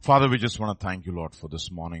Father, we just want to thank you, Lord, for this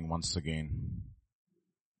morning once again.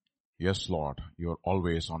 Yes, Lord, you're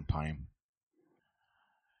always on time.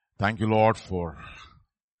 Thank you, Lord, for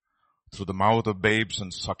through the mouth of babes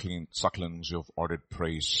and sucklings you have ordered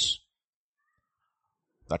praise,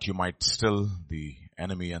 that you might still the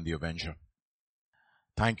enemy and the avenger.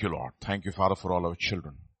 Thank you, Lord. Thank you, Father, for all our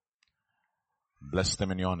children. Bless them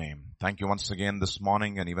in your name. Thank you once again this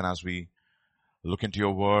morning, and even as we look into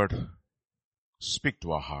your word, speak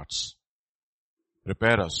to our hearts.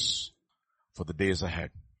 Prepare us for the days ahead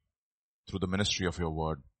through the ministry of your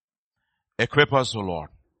word. Equip us, O Lord.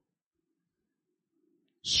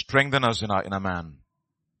 Strengthen us in our inner man.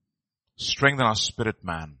 Strengthen our spirit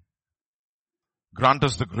man. Grant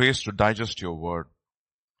us the grace to digest your word.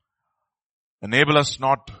 Enable us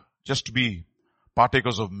not just to be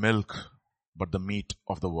partakers of milk, but the meat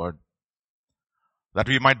of the word, that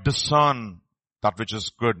we might discern that which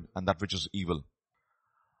is good and that which is evil,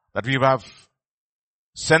 that we have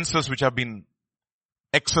senses which have been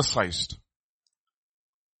exercised,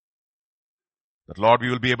 that Lord, we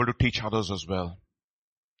will be able to teach others as well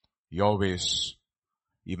your ways,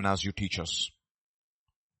 even as you teach us.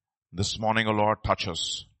 This morning, O Lord, touch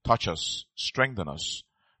us, strengthen us,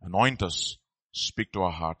 anoint us, speak to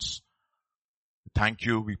our hearts. Thank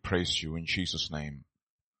you, we praise you in Jesus' name.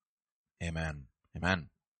 Amen. Amen.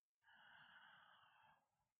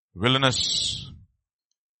 Wilderness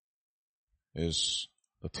is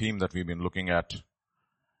the theme that we've been looking at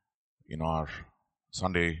in our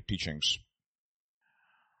Sunday teachings.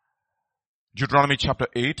 Deuteronomy chapter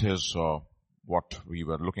 8 is what we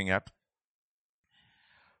were looking at.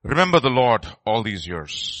 Remember the Lord all these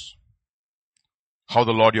years, how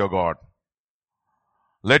the Lord your God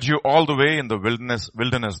led you all the way in the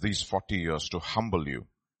wilderness these 40 years to humble you,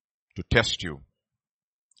 to test you,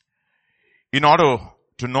 in order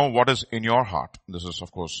to know what is in your heart. This is,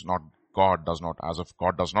 of course, not God does not, as if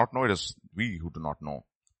God does not know, it is we who do not know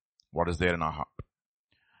what is there in our heart.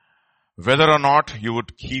 Whether or not you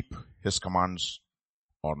would keep his commands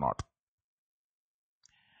or not.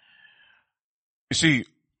 You see,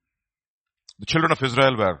 the children of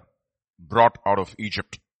Israel were brought out of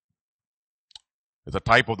Egypt with a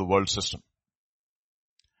type of the world system.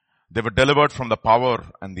 They were delivered from the power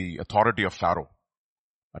and the authority of Pharaoh,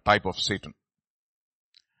 a type of Satan.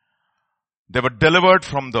 They were delivered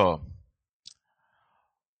from the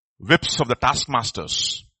whips of the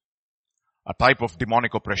taskmasters, a type of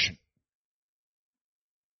demonic oppression.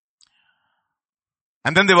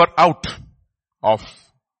 And then they were out of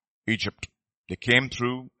Egypt. They came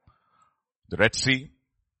through the Red Sea.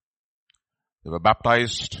 They were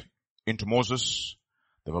baptized into Moses.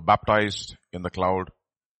 They were baptized in the cloud.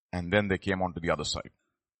 And then they came onto the other side.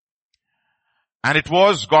 And it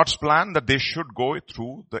was God's plan that they should go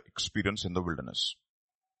through the experience in the wilderness.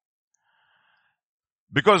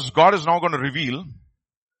 Because God is now going to reveal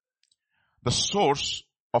the source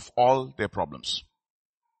of all their problems.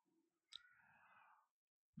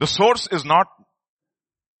 The source is not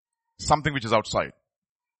something which is outside.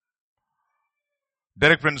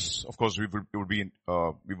 Derek Prince, of course, we would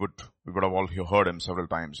have all heard him several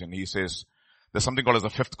times, and he says there's something called as the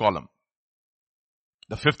fifth column.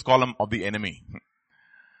 The fifth column of the enemy.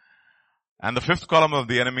 And the fifth column of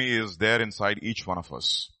the enemy is there inside each one of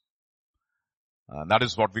us. That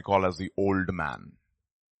is what we call as the old man.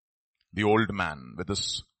 The old man with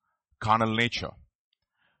this carnal nature,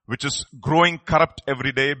 which is growing corrupt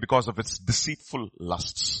every day because of its deceitful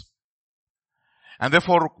lusts. And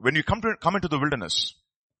therefore, when you come into the wilderness,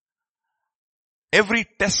 every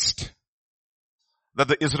test that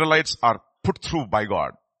the Israelites are put through by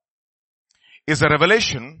God is a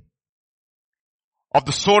revelation of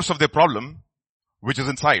the source of their problem, which is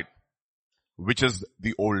inside, which is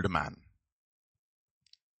the old man.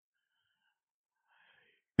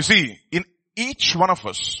 You see, in each one of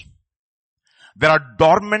us, there are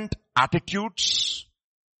dormant attitudes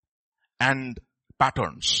and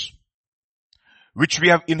patterns which we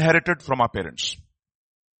have inherited from our parents.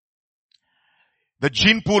 The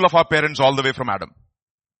gene pool of our parents all the way from Adam.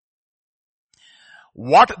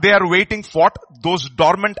 What they are waiting for, those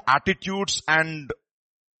dormant attitudes and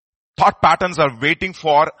thought patterns are waiting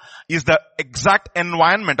for, is the exact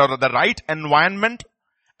environment or the right environment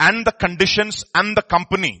and the conditions and the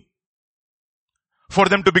company for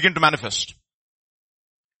them to begin to manifest.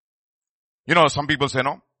 You know, some people say,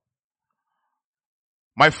 no,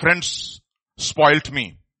 my friends spoilt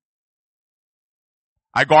me.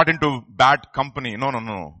 I got into bad company.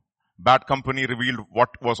 No. Bad company revealed what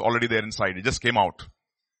was already there inside. It just came out.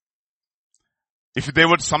 If there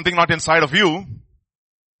was something not inside of you,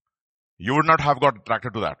 you would not have got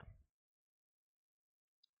attracted to that.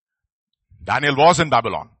 Daniel was in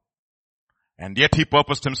Babylon. And yet he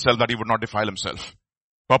purposed himself that he would not defile himself.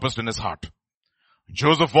 Purposed in his heart.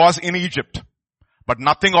 Joseph was in Egypt, but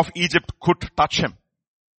nothing of Egypt could touch him.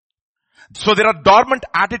 So there are dormant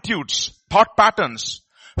attitudes, thought patterns,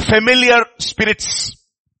 familiar spirits,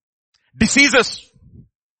 diseases.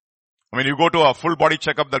 When you go to a full body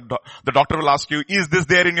checkup, the doctor will ask you, is this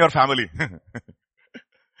there in your family?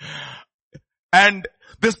 And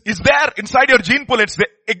this is there inside your gene pool. It's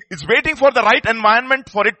waiting for the right environment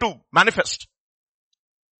for it to manifest.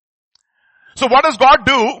 So what does God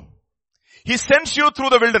do? He sends you through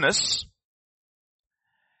the wilderness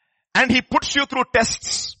and he puts you through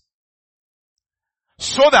tests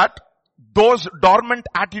so that those dormant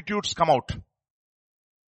attitudes come out.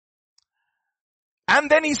 And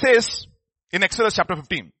then he says in Exodus chapter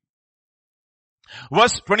 15,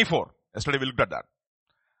 verse 24, yesterday we looked at that.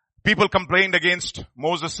 People complained against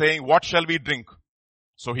Moses saying, what shall we drink?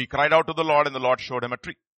 So he cried out to the Lord and the Lord showed him a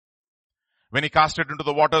tree. When he cast it into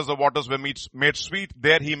the waters were made sweet.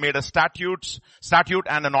 There he made a statute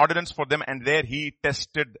and an ordinance for them, and there he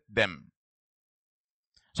tested them.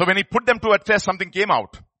 So when he put them to a test, something came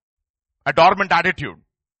out. A dormant attitude,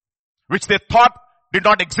 which they thought did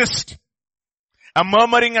not exist. A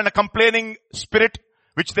murmuring and a complaining spirit,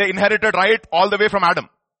 which they inherited right all the way from Adam.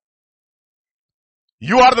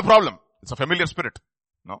 You are the problem. It's a familiar spirit.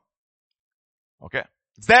 No? Okay.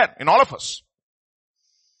 It's there in all of us.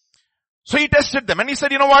 So he tested them and he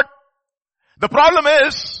said, you know what? The problem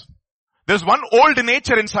is, there's one old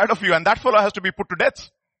nature inside of you and that fellow has to be put to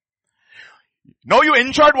death. Now you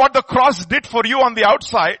enjoyed what the cross did for you on the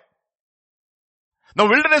outside. The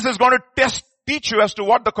wilderness is going to teach you as to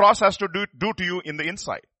what the cross has to do to you in the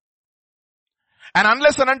inside. And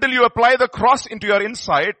unless and until you apply the cross into your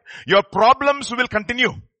inside, your problems will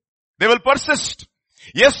continue. They will persist.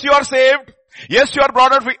 Yes, you are saved. Yes, you are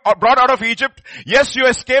brought out of Egypt. Yes, you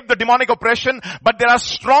escaped the demonic oppression, but there are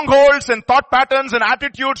strongholds and thought patterns and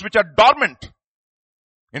attitudes which are dormant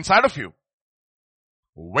inside of you,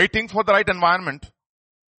 waiting for the right environment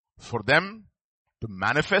for them to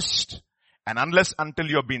manifest. And unless until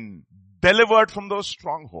you have been delivered from those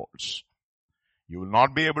strongholds, you will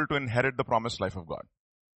not be able to inherit the promised life of God.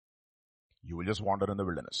 You will just wander in the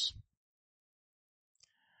wilderness.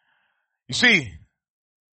 You see,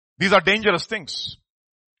 these are dangerous things.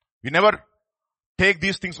 We never take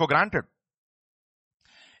these things for granted.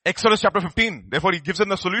 Exodus chapter 15, therefore he gives them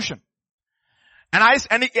the solution. And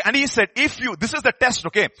he said, this is the test,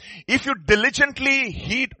 okay? If you diligently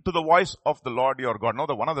heed to the voice of the Lord your God. Now,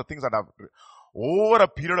 one of the things that over a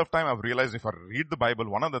period of time I've realized, if I read the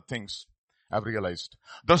Bible, one of the things I've realized,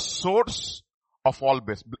 the source of all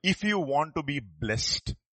best, if you want to be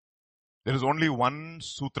blessed, there is only one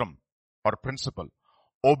sutram or principle.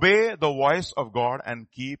 Obey the voice of God and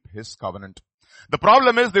keep his covenant. The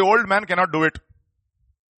problem is the old man cannot do it.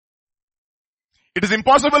 It is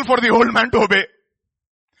impossible for the old man to obey.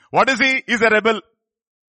 What is he? He's a rebel.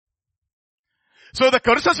 So the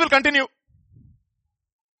curses will continue.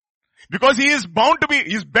 Because he's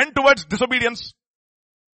bent towards disobedience.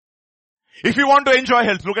 If you want to enjoy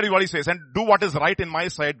health, look at what he says, and do what is right in my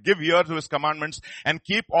sight, give ear to his commandments, and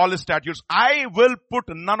keep all his statutes. I will put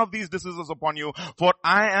none of these diseases upon you, for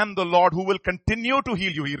I am the Lord who will continue to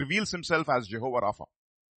heal you. He reveals himself as Jehovah Rapha.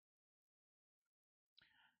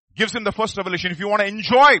 Gives him the first revelation. If you want to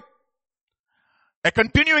enjoy a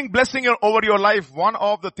continuing blessing over your life, one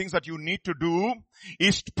of the things that you need to do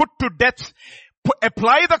is put to death,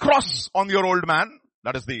 apply the cross on your old man.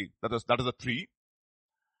 That is the 3.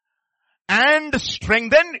 And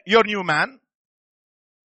strengthen your new man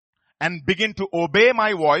and begin to obey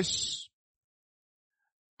my voice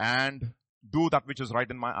and do that which is right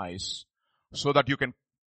in my eyes so that you can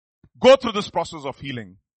go through this process of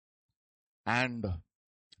healing and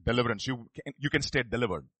deliverance. You can stay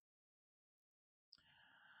delivered.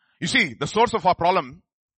 You see, the source of our problem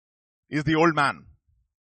is the old man.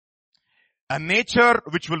 A nature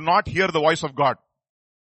which will not hear the voice of God.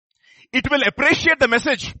 It will appreciate the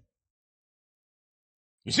message.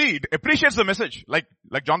 You see, it appreciates the message, like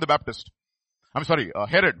John the Baptist.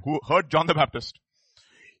 Herod, who heard John the Baptist.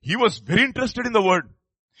 He was very interested in the word.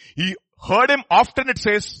 He heard him often, it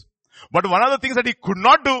says, but one of the things that he could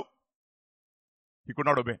not do, he could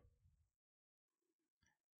not obey.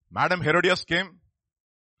 Madam Herodias came.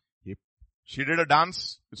 She did a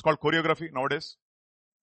dance. It's called choreography nowadays.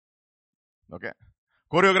 Okay.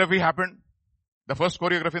 Choreography happened. The first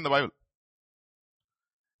choreography in the Bible.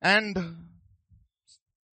 And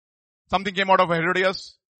something came out of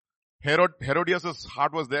Herodias. Herodias'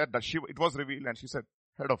 heart was there that it was revealed and she said,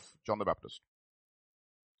 head of John the Baptist.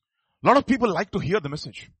 A lot of people like to hear the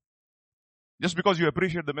message. Just because you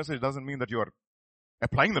appreciate the message doesn't mean that you are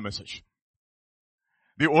applying the message.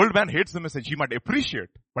 The old man hates the message. He might appreciate,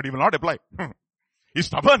 but he will not apply. He's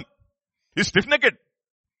stubborn. He's stiff-necked.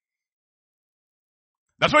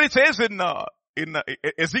 That's what it says in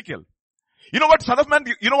Ezekiel. You know what, son of man,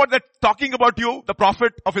 you know what they're talking about you, the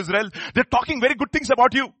prophet of Israel? They're talking very good things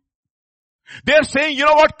about you. They're saying, you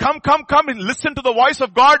know what, come and listen to the voice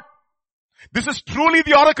of God. This is truly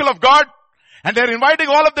the oracle of God. And they're inviting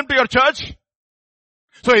all of them to your church.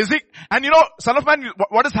 So and you know, son of man,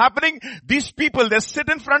 what is happening? These people, they sit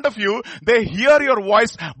in front of you, they hear your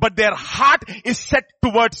voice, but their heart is set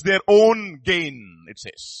towards their own gain, it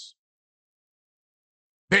says.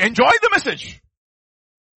 They enjoy the message,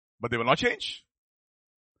 but they will not change.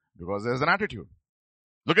 Because there's an attitude.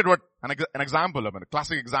 Look at what, an example, a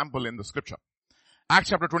classic example in the scripture. Acts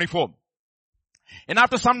chapter 24. And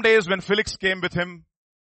after some days when Felix came with him,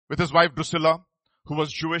 with his wife Drusilla, who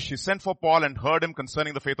was Jewish, he sent for Paul and heard him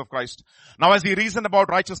concerning the faith of Christ. Now as he reasoned about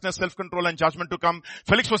righteousness, self-control and judgment to come,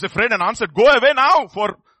 Felix was afraid and answered, go away now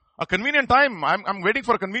for a convenient time. I'm waiting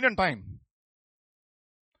for a convenient time.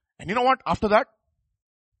 And you know what? After that,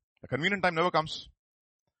 the convenient time never comes.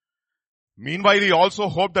 Meanwhile, he also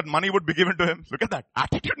hoped that money would be given to him. Look at that.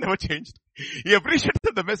 Attitude never changed. He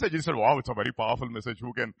appreciated the message. He said, wow, it's a very powerful message.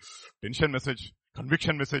 Who can? Tension message.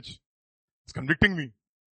 Conviction message. It's convicting me.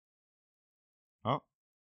 Huh?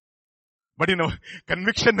 But you know,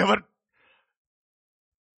 conviction never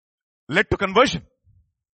led to conversion.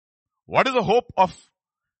 What is the hope of?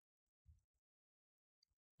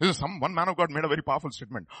 One man of God made a very powerful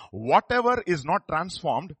statement. Whatever is not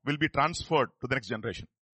transformed will be transferred to the next generation.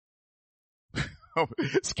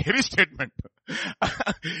 Scary statement.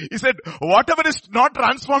 He said, whatever is not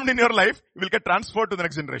transformed in your life will get transferred to the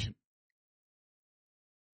next generation.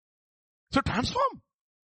 So transform.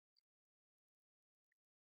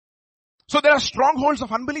 So there are strongholds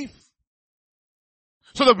of unbelief.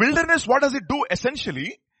 So the wilderness, what does it do?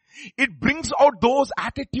 Essentially, it brings out those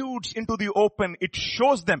attitudes into the open. It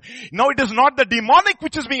shows them. Now it is not the demonic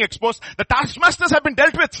which is being exposed. The taskmasters have been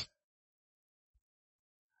dealt with.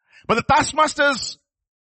 But the taskmasters'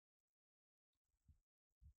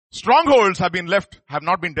 strongholds have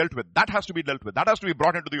not been dealt with. That has to be dealt with. That has to be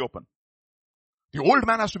brought into the open. The old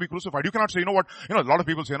man has to be crucified. You cannot say, you know what, a lot of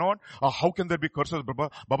people say, you know what, how can there be curses,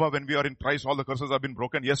 Baba, when we are in Christ, all the curses have been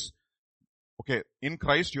broken. Yes. Okay, in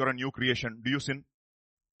Christ, you are a new creation. Do you sin?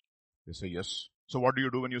 They say yes. So what do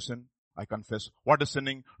you do when you sin? I confess. What is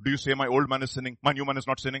sinning? Do you say my old man is sinning? My new man is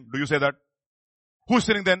not sinning? Do you say that? Who's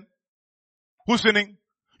sinning then? Who's sinning?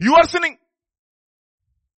 You are sinning.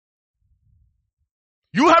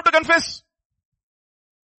 You have to confess.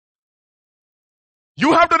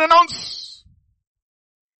 You have to renounce.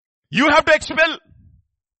 You have to expel.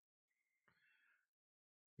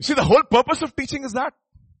 You see, the whole purpose of teaching is that.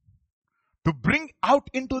 To bring out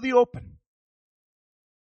into the open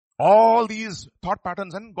all these thought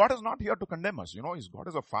patterns. And God is not here to condemn us. You know, God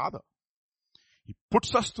is a father. He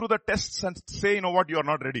puts us through the tests and say, you know what, you are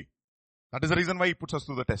not ready. That is the reason why He puts us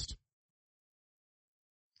through the test.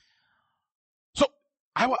 So,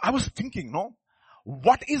 I was thinking,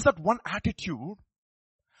 what is that one attitude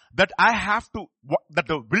that that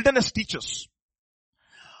the wilderness teaches?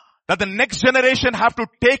 That the next generation have to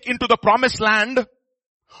take into the promised land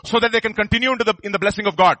so that they can continue in the blessing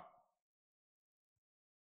of God.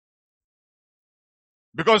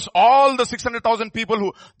 Because all the 600,000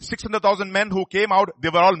 men who came out, they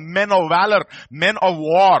were all men of valor, men of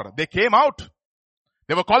war. They came out.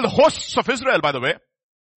 They were called the hosts of Israel, by the way.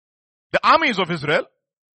 The armies of Israel.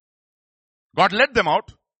 God led them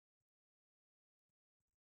out.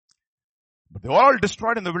 But they were all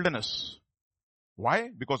destroyed in the wilderness. Why?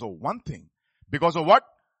 Because of one thing. Because of what?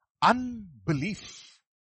 Unbelief.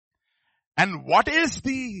 And what is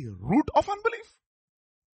the root of unbelief?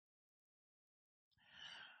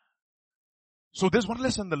 So there's one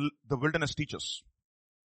lesson the wilderness teaches.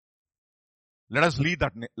 Let us lead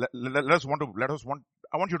that.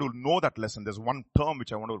 I want you to know that lesson. There's one term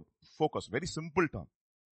which I want to focus. Very simple term,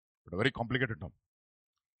 but a very complicated term.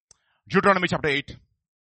 Deuteronomy chapter 8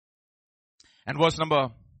 and verse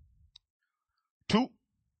number 2.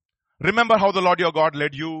 Remember how the Lord your God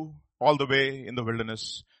led you all the way in the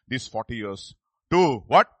wilderness these 40 years to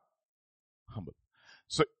what? Humble.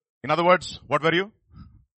 So, in other words, what were you?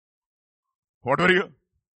 What were you?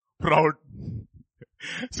 Proud.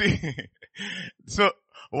 See, so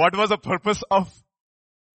what was the purpose of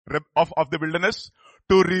the wilderness?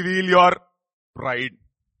 To reveal your pride.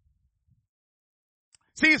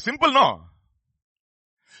 See, simple, no?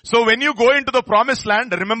 So when you go into the promised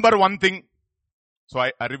land, remember one thing. So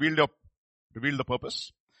I revealed the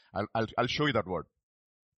purpose. I'll show you that word.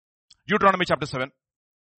 Deuteronomy chapter 7.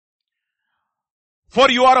 For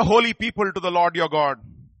you are a holy people to the Lord your God.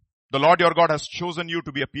 The Lord your God has chosen you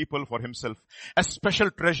to be a people for himself, a special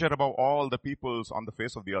treasure above all the peoples on the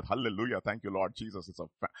face of the earth. Hallelujah. Thank you, Lord Jesus. It's an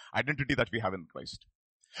identity that we have in Christ.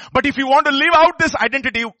 But if you want to live out this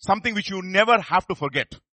identity, something which you never have to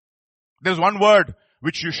forget, there's one word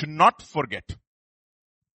which you should not forget.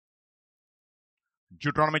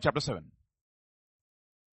 Deuteronomy chapter 7.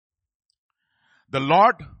 The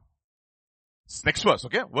Lord, next verse,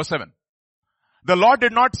 okay? Verse 7. The Lord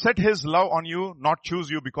did not set his love on you, not choose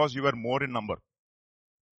you because you were more in number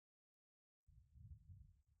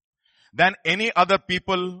than any other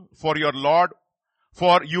people for your Lord,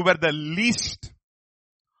 for you were the least.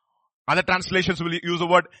 Other translations will use the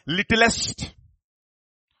word littlest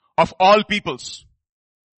of all peoples.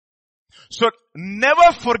 So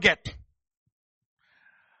never forget.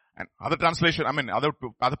 And other translation,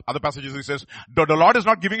 other passages he says, the Lord is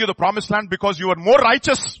not giving you the promised land because you are more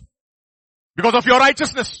righteous. Because of your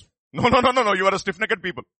righteousness. No. You are a stiff-necked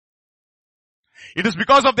people. It is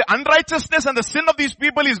because of the unrighteousness and the sin of these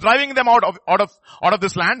people is driving them out of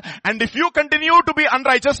this land. And if you continue to be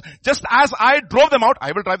unrighteous, just as I drove them out,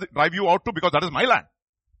 I will drive you out too, because that is my land.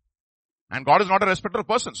 And God is not a respecter of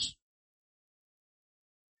persons.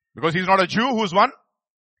 Because he's not a Jew who's one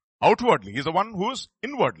outwardly. He's the one who's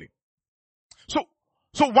inwardly. So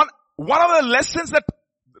one of the lessons that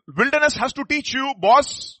wilderness has to teach you,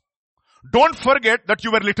 boss, don't forget that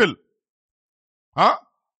you were little.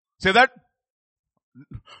 Say that.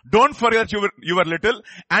 Don't forget that you were little,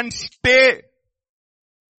 and stay.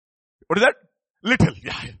 What is that? Little.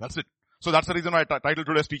 Yeah, that's it. So that's the reason why I titled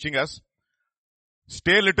today's teaching as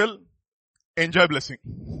Stay Little, Enjoy Blessing.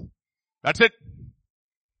 That's it.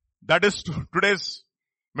 That is today's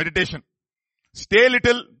meditation. Stay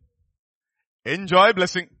little, enjoy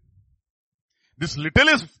blessing. This little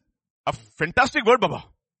is a fantastic word, Baba.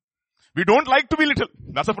 We don't like to be little.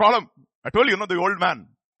 That's a problem. I told you, the old man.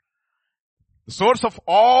 The source of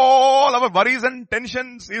all our worries and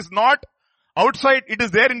tensions is not outside. It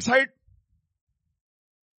is there inside.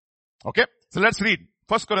 Okay. So let's read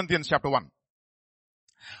 1 Corinthians chapter 1.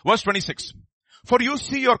 Verse 26. For you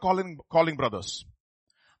see your calling brothers,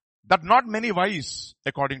 that not many wise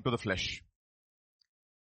according to the flesh.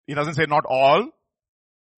 He doesn't say not all,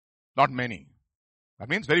 not many. That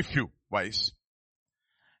means very few wise.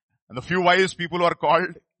 And the few wise people who are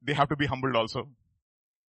called, they have to be humbled also.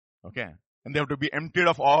 Okay. And they have to be emptied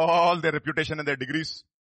of all their reputation and their degrees.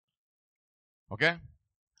 Okay.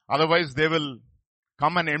 Otherwise they will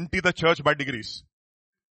come and empty the church by degrees.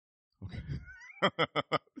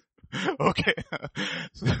 Okay.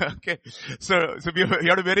 Okay. So you have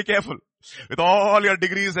to be very careful. With all your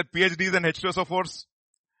degrees and PhDs and H2SO4s,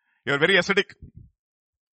 you're very acidic.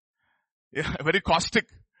 Yeah, very caustic.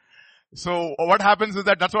 So what happens is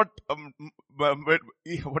that's what,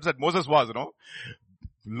 what's that Moses was,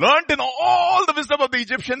 learned in all the wisdom of the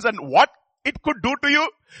Egyptians and what it could do to you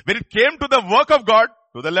when it came to the work of God,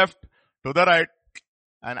 to the left, to the right,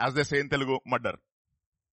 and as they say in Telugu, murder.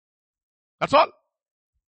 That's all.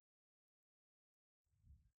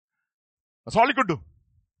 That's all you could do.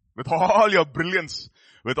 With all your brilliance,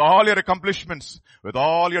 with all your accomplishments, with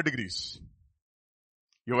all your degrees.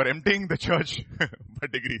 You were emptying the church by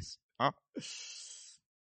degrees.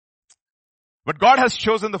 But God has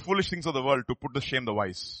chosen the foolish things of the world to put to shame the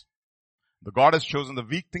wise. The God has chosen the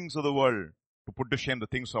weak things of the world to put to shame the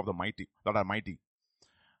things of the mighty, that are mighty.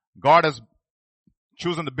 God has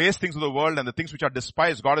chosen the base things of the world and the things which are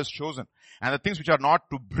despised, God has chosen. And the things which are not,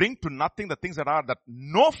 to bring to nothing the things that are, that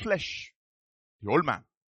no flesh, the old man,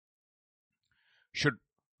 should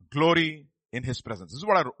glory in his presence. This is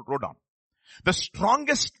what I wrote down. The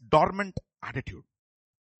strongest dormant attitude,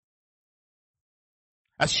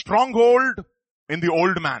 a stronghold in the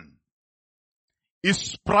old man,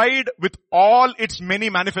 is pride with all its many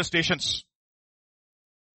manifestations.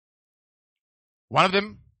 One of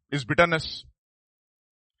them is bitterness.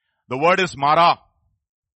 The word is Mara.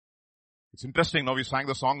 It's interesting. Now we sang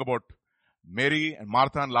the song about Mary and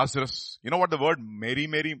Martha and Lazarus. You know what the word Mary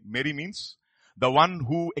means? The one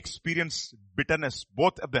who experienced bitterness,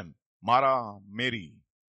 both of them. Mara, Mary.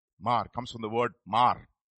 Mar comes from the word Mar.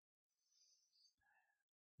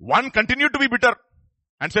 One continued to be bitter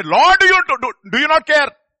and said, Lord, do you not care?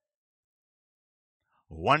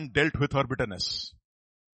 One dealt with her bitterness.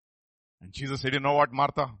 And Jesus said, you know what,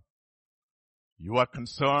 Martha? You are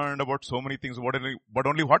concerned about so many things, but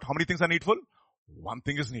only what? How many things are needful? One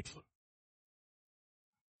thing is needful.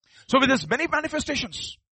 So with this many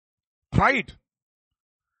manifestations, pride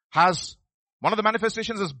has, one of the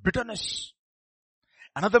manifestations is bitterness.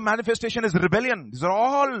 Another manifestation is rebellion. These are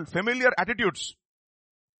all familiar attitudes.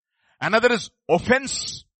 Another is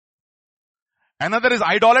offense. Another is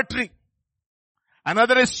idolatry.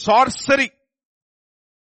 Another is sorcery.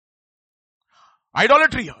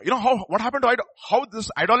 Idolatry. You know what happened to how this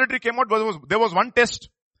idolatry came out? There was one test.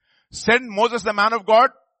 Send Moses, the man of God,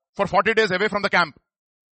 for 40 days away from the camp.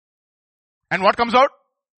 And what comes out?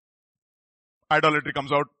 Idolatry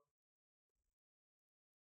comes out.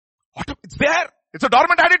 It's there. It's a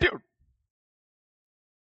dormant attitude.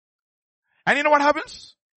 And you know what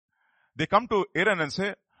happens? They come to Aaron and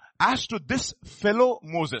say, as to this fellow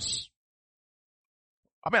Moses.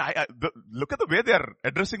 Look at the way they are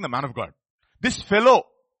addressing the man of God. This fellow,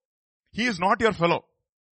 he is not your fellow.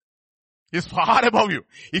 He is far above you.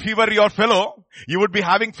 If he were your fellow, you would be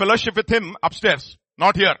having fellowship with him upstairs,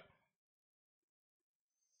 not here.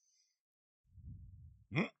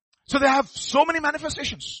 So they have so many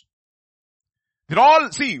manifestations. They're all,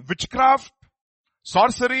 witchcraft,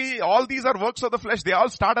 sorcery, all these are works of the flesh. They all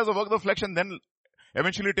start as a work of the flesh and then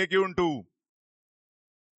eventually take you into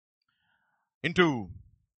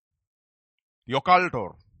the occult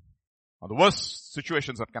or the worst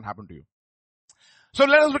situations that can happen to you. So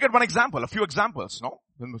let us look at one example, a few examples,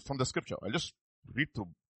 from the scripture. I'll just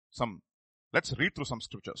let's read through some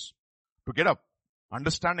scriptures to get a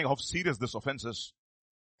understanding of how serious this offense is.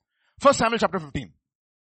 1 Samuel chapter 15.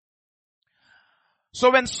 So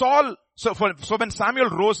when Samuel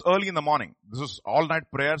rose early in the morning, this is all night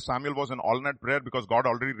prayer. Samuel was in all night prayer because God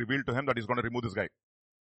already revealed to him that he's going to remove this guy.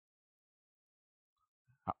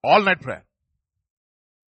 All night prayer.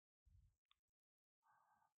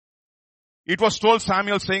 It was told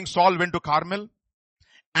Samuel saying, Saul went to Carmel,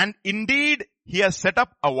 and indeed he has set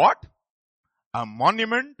up a what? A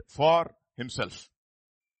monument for himself.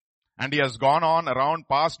 And he has gone on around,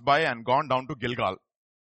 passed by and gone down to Gilgal.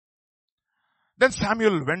 Then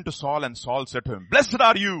Samuel went to Saul and Saul said to him, blessed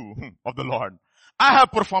are you of the Lord. I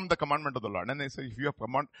have performed the commandment of the Lord. And they say, if you have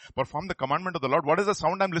performed the commandment of the Lord, what is the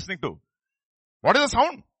sound I'm listening to? What is the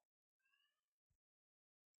sound?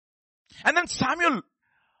 And then Samuel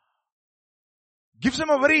gives him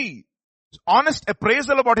a very honest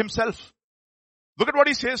appraisal about himself. Look at what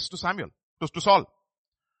he says to to Saul.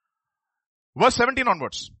 Verse 17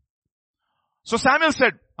 onwards. So Samuel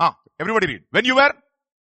said, everybody read. When you were,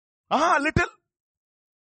 little.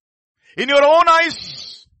 In your own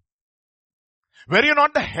eyes. Were you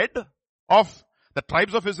not the head of the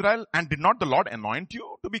tribes of Israel? And did not the Lord anoint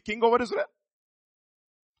you to be king over Israel?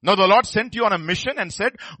 Now the Lord sent you on a mission and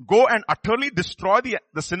said, go and utterly destroy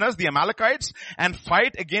the sinners, the Amalekites, and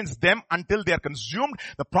fight against them until they are consumed.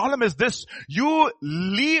 The problem is this. You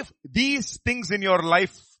leave these things in your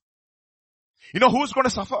life. You know who's going to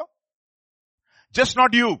suffer? Just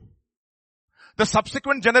not you. The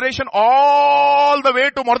subsequent generation all the way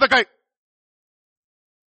to Mordecai.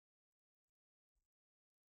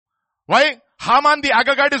 Why? Haman the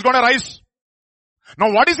Agagite is going to rise.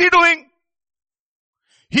 Now what is he doing?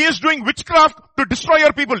 He is doing witchcraft to destroy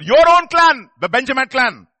your people. Your own clan, the Benjamin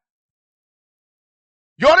clan.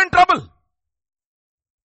 You're in trouble.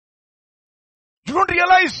 You don't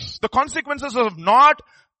realize the consequences of not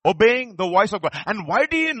obeying the voice of God. And why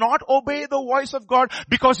did he not obey the voice of God?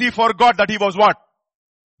 Because he forgot that he was what?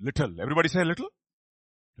 Little. Everybody say little?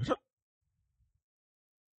 Little.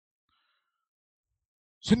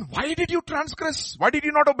 So why did you transgress? Why did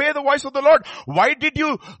you not obey the voice of the Lord? Why did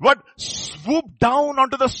you, swoop down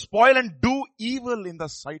onto the spoil and do evil in the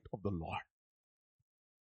sight of the Lord?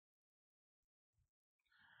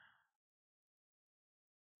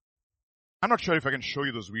 I'm not sure if I can show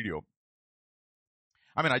you this video.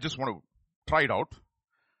 I just want to try it out.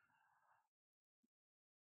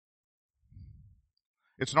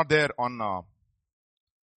 It's not there on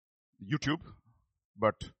YouTube,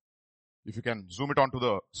 but if you can zoom it onto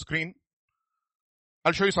the screen,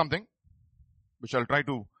 I'll show you something, which I'll try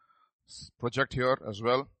to project here as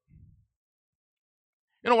well.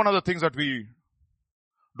 One of the things that we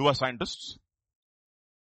do as scientists,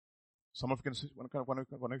 some of you can see,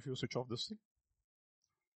 one of you switch off this thing.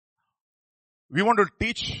 We want to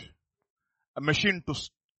teach a machine to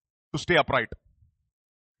stay upright.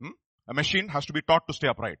 A machine has to be taught to stay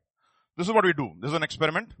upright. This is what we do. This is an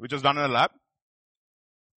experiment which is done in a lab.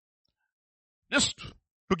 Just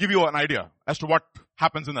to give you an idea as to what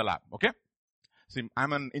happens in the lab, okay? See,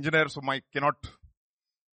 I'm an engineer, so I cannot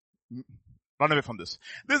run away from this.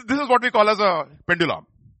 This is what we call as a pendulum,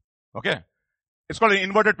 okay? It's called an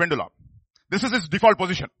inverted pendulum. This is its default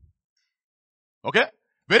position, okay?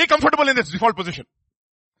 Very comfortable in its default position.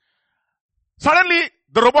 Suddenly,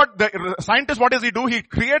 the scientist, what does he do? He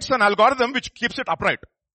creates an algorithm which keeps it upright.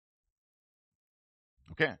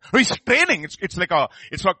 Okay. So he's training. It's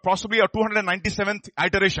like possibly a 297th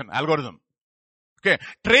iteration algorithm. Okay.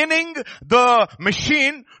 Training the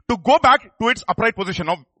machine to go back to its upright position.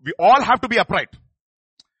 Now, we all have to be upright.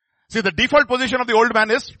 See, the default position of the old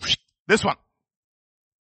man is this one.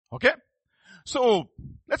 Okay. So,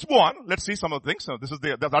 let's move on. Let's see some of the things. So,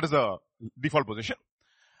 that is the default position.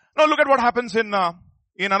 Now look at what happens in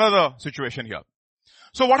another situation here.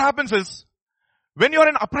 So what happens is, when you're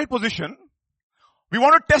in upright position, we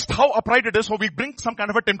want to test how upright it is, so we bring some kind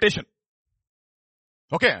of a temptation.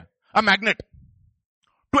 Okay. A magnet.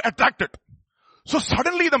 To attract it. So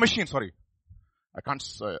suddenly the machine, I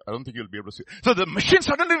don't think you'll be able to see. So the machine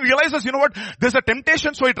suddenly realizes, you know what, there's a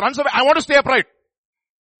temptation, so it runs away. I want to stay upright.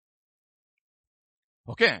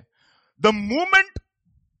 Okay. The moment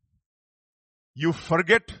you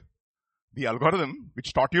forget the algorithm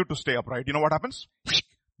which taught you to stay upright, you know what happens?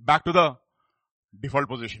 Back to the default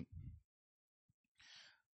position.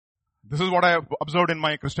 This is what I have observed in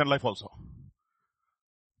my Christian life also.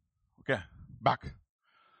 Okay. Back.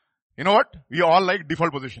 You know what? We all like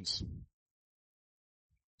default positions.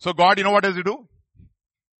 So God, you know what does He do?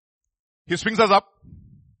 He swings us up.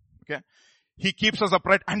 Okay. He keeps us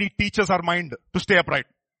upright and He teaches our mind to stay upright.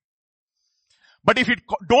 But if it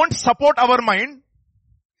don't support our mind,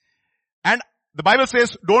 and the Bible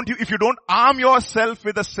says, if you don't arm yourself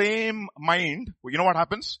with the same mind, you know what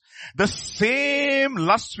happens? The same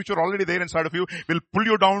lusts which are already there inside of you will pull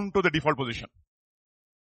you down to the default position.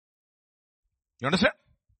 You understand?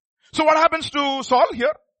 So what happens to Saul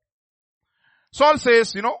here? Saul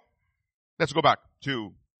says, let's go back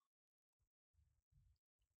to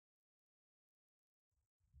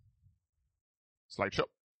slideshow.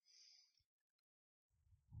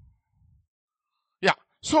 Yeah.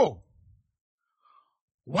 So,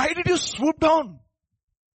 why did you swoop down?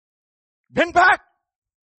 Went back.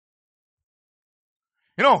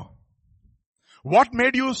 What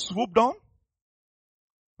made you swoop down?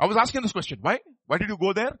 I was asking this question. Why? Why did you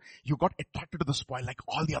go there? You got attracted to the spoil like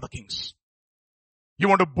all the other kings. You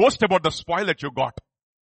want to boast about the spoil that you got.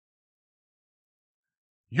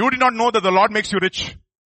 You did not know that the Lord makes you rich.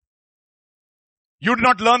 You did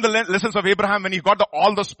not learn the lessons of Abraham when he got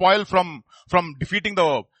all the spoil from defeating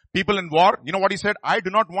the people in war. You know what he said? I do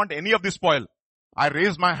not want any of this spoil. I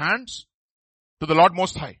raised my hands to the Lord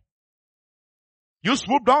Most High. You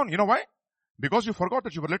swooped down. You know why? Because you forgot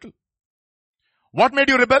that you were little. What made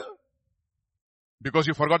you rebel? Because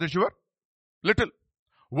you forgot that you were little.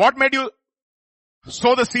 What made you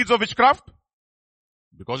sow the seeds of witchcraft?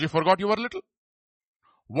 Because you forgot you were little.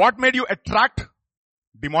 What made you attract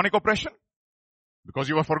demonic oppression? Because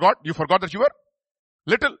you forgot that you were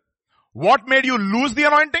little. What made you lose the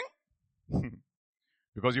anointing?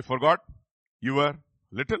 Because you forgot you were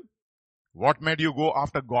little. What made you go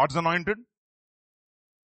after God's anointed?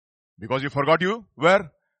 Because you forgot you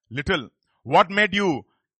were little. What made you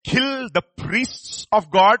kill the priests of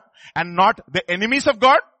God and not the enemies of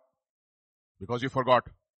God? Because you forgot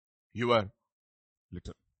you were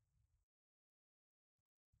little.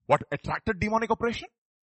 What attracted demonic oppression?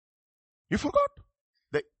 You forgot.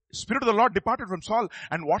 The Spirit of the Lord departed from Saul.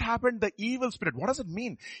 And what happened? The evil spirit. What does it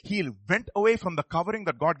mean? He went away from the covering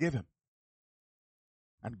that God gave him.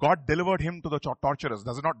 And God delivered him to the torturers.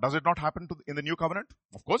 Does it not happen in the new covenant?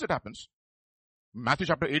 Of course it happens. Matthew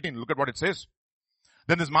chapter 18, look at what it says.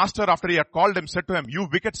 Then his master, after he had called him, said to him, you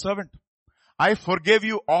wicked servant, I forgave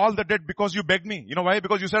you all the debt because you begged me. You know why?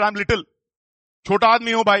 Because you said, I'm little. Chota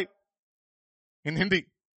aadmi ho bhai. In Hindi.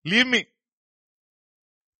 Leave me.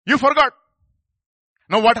 You forgot.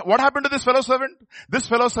 Now what happened to this fellow servant? This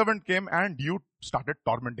fellow servant came and you started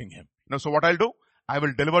tormenting him. So what I'll do? I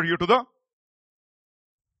will deliver you to the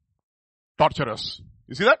torturers.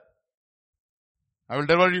 You see that? I will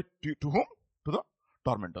deliver you to whom? To the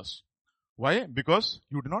tormentors. Why? Because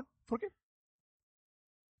you did not forgive.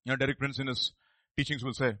 Derek Prince in his teachings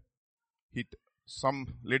will say,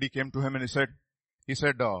 some lady came to him and he said,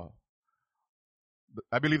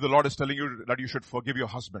 I believe the Lord is telling you that you should forgive your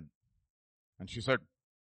husband. And she said,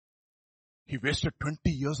 he wasted 20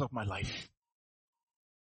 years of my life.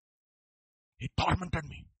 He tormented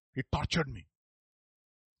me. He tortured me.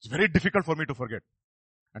 It's very difficult for me to forget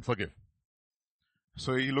and forgive.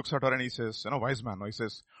 So he looks at her and he says, wise man, he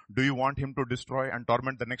says, do you want him to destroy and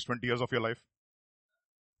torment the next 20 years of your life?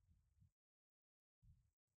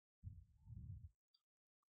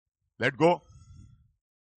 Let go.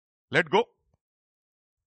 Let go.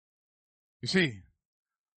 You see,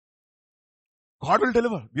 God will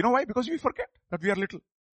deliver. You know why? Because we forget that we are little.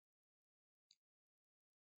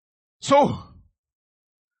 So,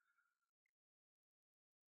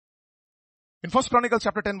 In 1 Chronicles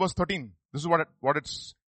chapter 10 verse 13, this is what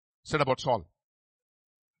it's said about Saul.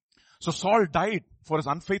 So Saul died for his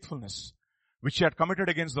unfaithfulness, which he had committed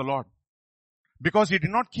against the Lord, because he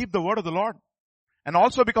did not keep the word of the Lord, and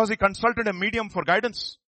also because he consulted a medium for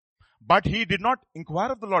guidance, but he did not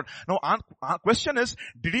inquire of the Lord. Now, our question is,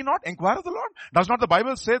 did he not inquire of the Lord? Does not the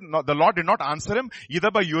Bible say the Lord did not answer him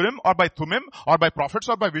either by Urim or by Thummim or by prophets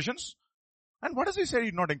or by visions? And what does he say he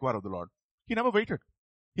did not inquire of the Lord? He never waited.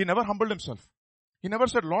 He never humbled himself. He never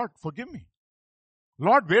said, Lord, forgive me.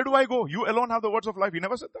 Lord, where do I go? You alone have the words of life. He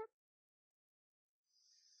never said that.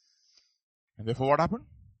 And therefore what happened?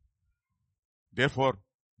 Therefore,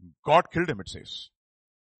 God killed him, it says,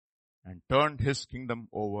 and turned his kingdom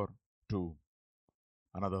over to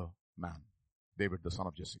another man, David, the son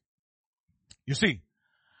of Jesse. You see,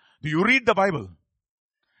 do you read the Bible?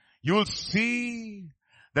 You will see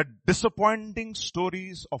the disappointing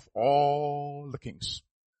stories of all the kings.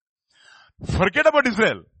 Forget about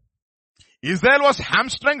Israel. Israel was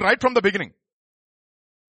hamstrung right from the beginning.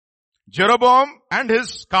 Jeroboam and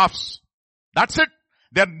his calves. That's it.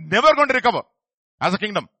 They're never going to recover as a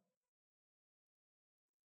kingdom.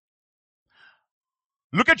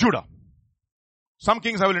 Look at Judah. Some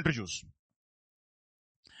kings I will introduce.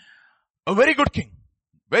 A very good king.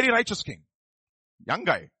 Very righteous king. Young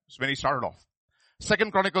guy when he started off. 2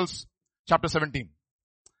 Chronicles chapter 17.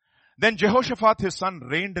 Then Jehoshaphat his son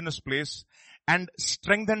reigned in his place and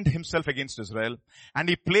strengthened himself against Israel, and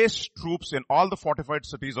he placed troops in all the fortified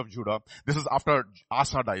cities of Judah. This is after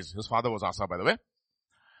Asa dies. His father was Asa, by the way.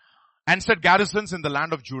 And set garrisons in the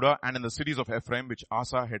land of Judah and in the cities of Ephraim, which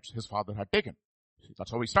Asa his father had taken.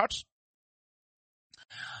 That's how he starts.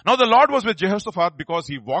 Now the Lord was with Jehoshaphat because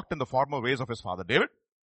he walked in the former ways of his father David.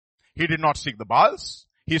 He did not seek the Baals.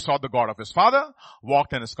 He sought the God of his father,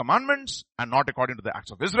 walked in his commandments, and not according to the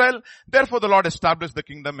acts of Israel. Therefore the Lord established the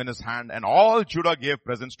kingdom in his hand, and all Judah gave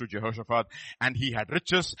presents to Jehoshaphat, and he had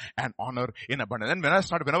riches and honor in abundance. And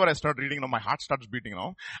whenever I start reading, my heart starts beating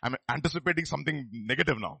now. I'm anticipating something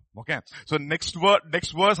negative now. Okay. So next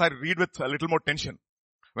verse I read with a little more tension.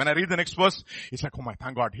 When I read the next verse, it's like, oh my,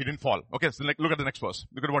 thank God, he didn't fall. Okay, so look at the next verse.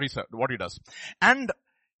 Look at what he said, what he does. And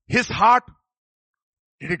his heart,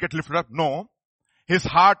 did it get lifted up? No. His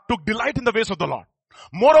heart took delight in the ways of the Lord.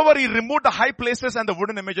 Moreover, he removed the high places and the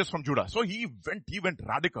wooden images from Judah. So he went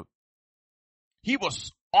radical. He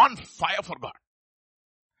was on fire for God.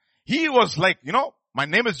 He was like, my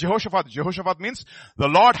name is Jehoshaphat. Jehoshaphat means the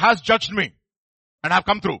Lord has judged me and I've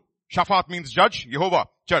come through. Shaphat means judge. Jehovah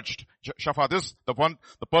judged. Shaphat is the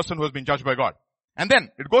person who has been judged by God. And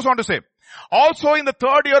then it goes on to say, also in the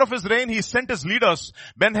 3rd year of his reign, he sent his leaders,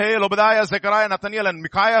 Ben-Hail, Obadiah, Zechariah, Nathaniel, and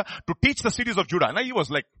Micaiah, to teach the cities of Judah. Now he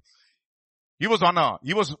was on a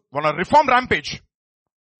reform rampage.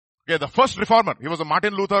 Okay, the first reformer. He was a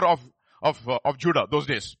Martin Luther of Judah those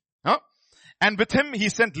days. Huh? And with him he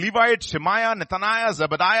sent Levites, Shemaiah, Nethaniah,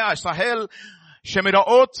 Zebediah, Asahel,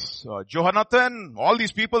 Shemiraoth, Johannathan, all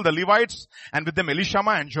these people, the Levites, and with them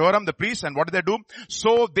Elishama and Joram the priests. And what did they do?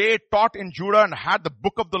 So they taught in Judah and had the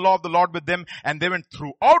book of the law of the Lord with them, and they went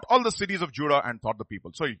throughout all the cities of Judah and taught the people.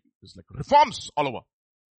 So it's like reforms all over.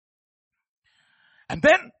 And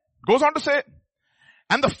then goes on to say,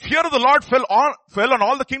 and the fear of the Lord fell on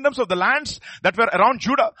all the kingdoms of the lands that were around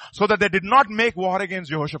Judah, so that they did not make war against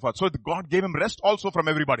Jehoshaphat. So God gave him rest also from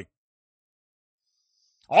everybody.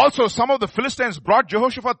 Also, some of the Philistines brought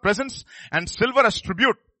Jehoshaphat presents and silver as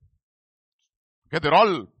tribute. Okay, they're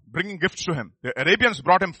all bringing gifts to him. The Arabians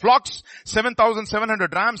brought him flocks,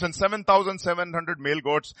 7,700 rams and 7,700 male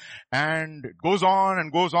goats. And it goes on and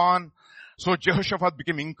goes on. So Jehoshaphat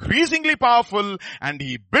became increasingly powerful, and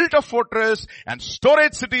he built a fortress and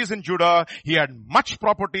storage cities in Judah. He had much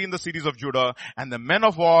property in the cities of Judah, and the men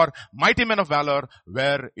of war, mighty men of valor,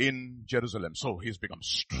 were in Jerusalem. So he's become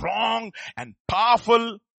strong and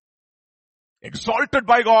powerful, exalted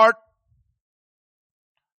by God,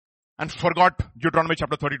 and forgot Deuteronomy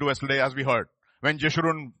chapter 32 yesterday, as we heard. When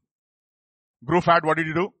Jeshurun grew fat, what did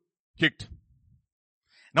he do? Kicked.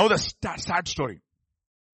 Now the sad story.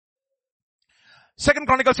 2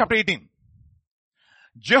 Chronicles chapter 18.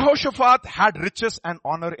 Jehoshaphat had riches and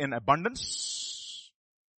honor in abundance.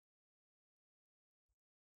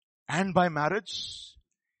 And by marriage,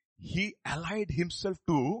 he allied himself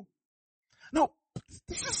to... Now,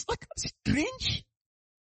 this is like strange.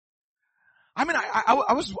 I mean,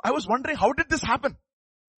 I was wondering, how did this happen?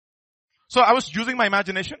 So I was using my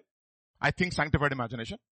imagination. I think sanctified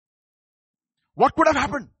imagination. What could have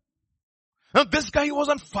happened? Now this guy was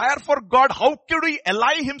on fire for God. How could he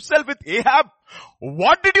ally himself with Ahab?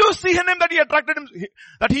 What did you see in him that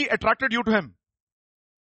he attracted you to him?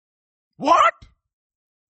 What?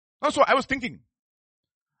 No, so I was thinking.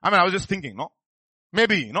 I was just thinking, no?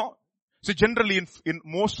 Maybe, See, generally in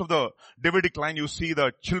most of the Davidic line, you see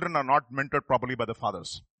the children are not mentored properly by the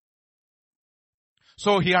fathers.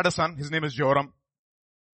 So he had a son. His name is Joram.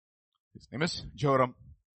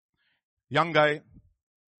 Young guy.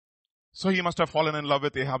 So he must have fallen in love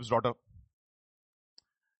with Ahab's daughter.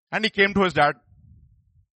 And he came to his dad.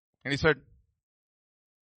 And he said,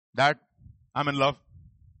 Dad, I'm in love.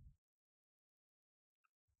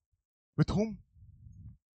 With whom?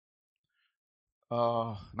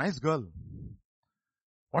 Nice girl.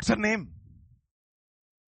 What's her name?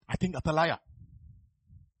 I think Athaliah.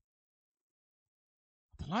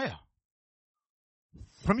 Athaliah.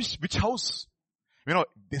 From which house?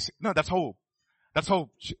 That's how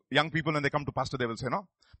young people when they come to pastor, they will say, no,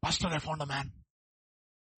 Pastor, I found a man.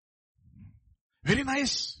 Very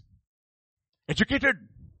nice. Educated.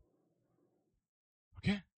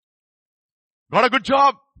 Okay. Got a good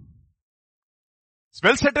job. It's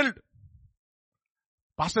well settled.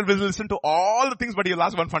 Pastor will listen to all the things, but he'll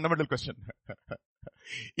ask one fundamental question.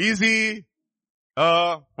 Is he,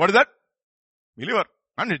 what is that? Believer.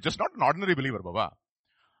 And it's just not an ordinary believer, Baba.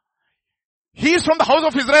 He is from the house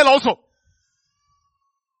of Israel also.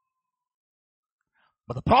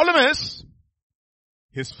 But the problem is,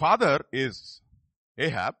 his father is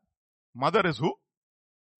Ahab. Mother is who?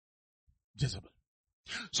 Jezebel.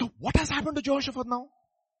 So what has happened to Jehoshaphat now?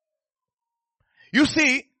 You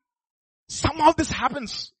see, somehow this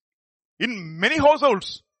happens in many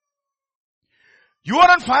households. You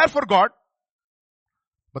are on fire for God,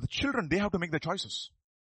 but the children, they have to make their choices.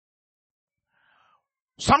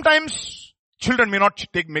 Sometimes children may not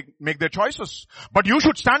make their choices, but you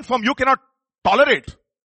should stand firm. You cannot tolerate.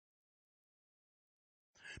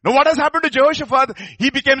 Now what has happened to Jehoshaphat? He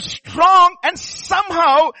became strong and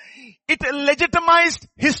somehow it legitimized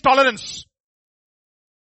his tolerance.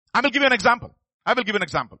 I will give you an example.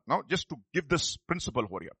 Now, just to give this principle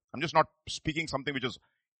over here. I'm just not speaking something which is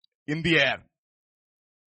in the air.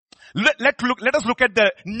 Let us look at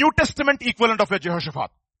the New Testament equivalent of a Jehoshaphat.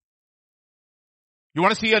 You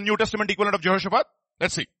want to see a New Testament equivalent of Jehoshaphat?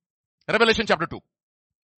 Let's see. Revelation chapter 2.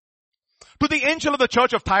 To the angel of the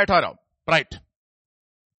church of Thyatira, write.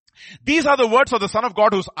 These are the words of the Son of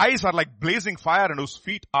God whose eyes are like blazing fire and whose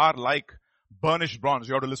feet are like burnished bronze.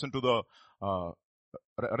 You have to listen to the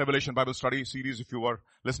Revelation Bible study series. If you were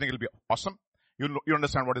listening, it'll be awesome. You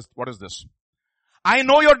understand what is this. I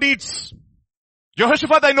know your deeds.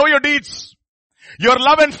 Jehoshaphat, I know your deeds. Your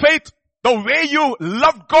love and faith. The way you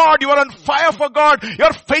love God, you are on fire for God.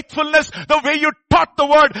 Your faithfulness, the way you taught the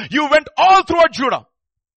word, you went all throughout Judah.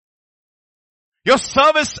 Your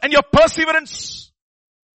service and your perseverance.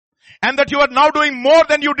 And that you are now doing more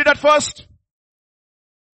than you did at first.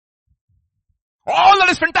 All that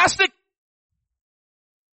is fantastic.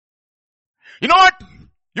 You know what?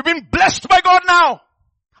 You've been blessed by God now.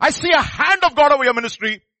 I see a hand of God over your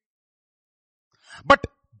ministry. But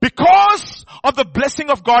because of the blessing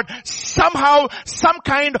of God, somehow some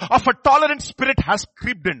kind of a tolerant spirit has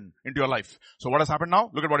creeped into your life. So what has happened now?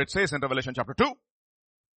 Look at what it says in Revelation chapter 2.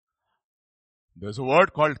 There's a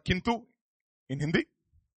word called kintu in Hindi.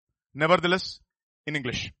 Nevertheless, in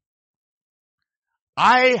English.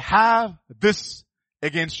 I have this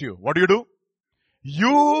against you. What do?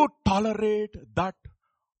 You tolerate that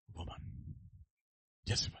woman,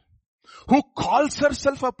 Jezebel, who calls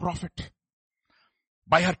herself a prophet.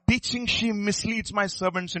 By her teaching, she misleads my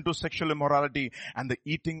servants into sexual immorality and the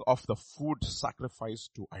eating of the food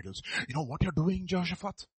sacrificed to idols. You know what you're doing,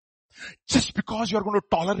 Jehoshaphat? Just because you're going to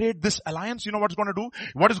tolerate this alliance, you know what's going to do?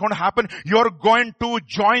 What is going to happen? You're going to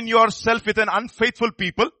join yourself with an unfaithful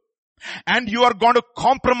people and you are going to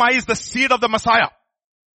compromise the seed of the Messiah.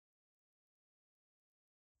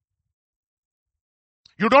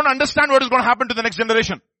 You don't understand what is going to happen to the next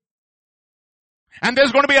generation. And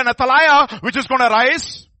there's going to be an Athaliah which is going to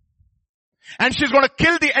rise. And she's going to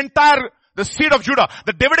kill the seed of Judah.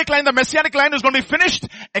 The Davidic line, the Messianic line is going to be finished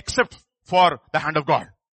except for the hand of God.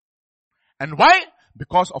 And why?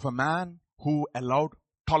 Because of a man who allowed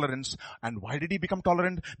tolerance. And why did he become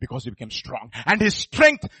tolerant? Because he became strong. And his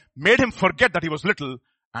strength made him forget that he was little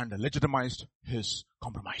and legitimized his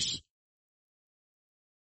compromise.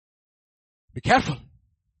 Be careful.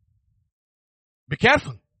 Be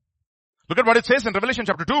careful. Look at what it says in Revelation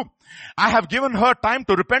chapter 2. I have given her time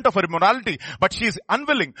to repent of her immorality, but she is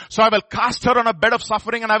unwilling. So I will cast her on a bed of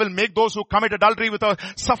suffering and I will make those who commit adultery with her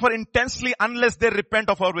suffer intensely unless they repent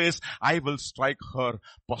of her ways. I will strike her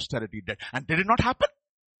posterity dead. And did it not happen?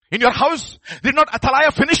 In your house, did not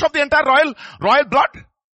Athaliah finish off the entire royal blood?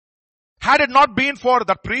 Had it not been for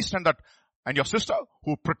that priest and your sister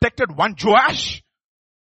who protected one Joash,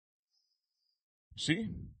 See?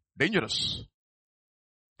 Dangerous.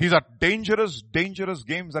 These are dangerous, dangerous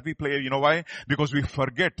games that we play. You know why? Because we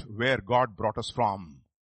forget where God brought us from.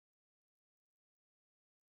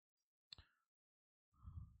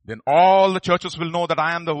 Then all the churches will know that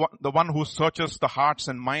I am the one who searches the hearts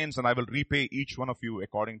and minds, and I will repay each one of you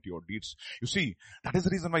according to your deeds. You see, that is the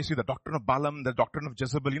reason why you see the doctrine of Balaam, the doctrine of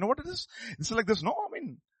Jezebel. You know what it is? It's like this. No, I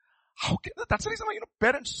mean, that's the reason why,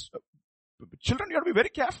 parents, children, you have to be very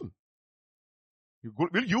careful.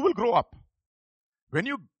 You will grow up. When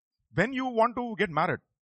you want to get married,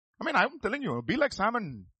 I mean, I'm telling you, be like Sam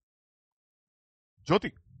and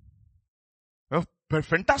Jyoti. A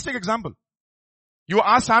fantastic example. You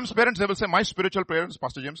ask Sam's parents, they will say, my spiritual parents,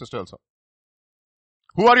 Pastor James, Sister Elsa.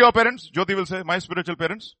 Who are your parents? Jyoti will say, my spiritual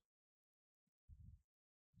parents.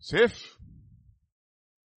 Safe.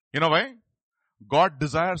 You know why? God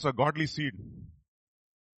desires a godly seed.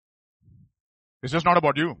 It's just not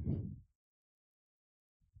about you.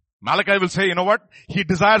 Malachi will say, you know what? He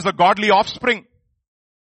desires a godly offspring.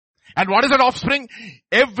 And what is that offspring?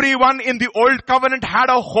 Everyone in the old covenant had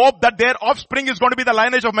a hope that their offspring is going to be the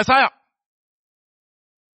lineage of Messiah.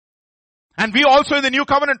 And we also in the new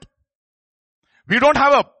covenant, may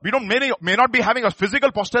not be having a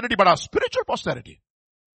physical posterity, but a spiritual posterity.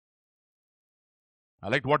 I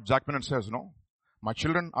like what Jack Pennant says, no? My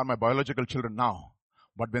children are my biological children now,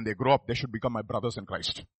 but when they grow up, they should become my brothers in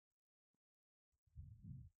Christ.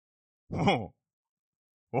 Oh,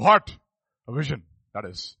 what a vision that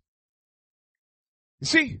is. You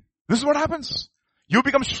see, this is what happens. You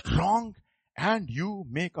become strong and you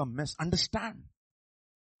make a mess. Understand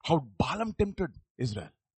how Balaam tempted Israel.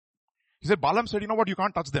 He said, Balaam said, you know what, you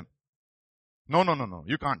can't touch them. No,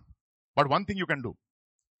 you can't. But one thing you can do.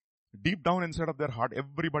 Deep down inside of their heart,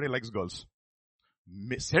 everybody likes girls.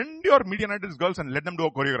 Send your Midianites girls and let them do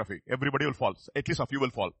a choreography. Everybody will fall. At least a few will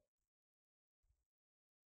fall.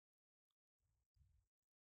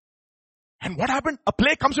 And what happened? A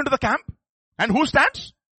plague comes into the camp. And who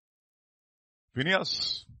stands?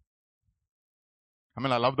 Phinehas. I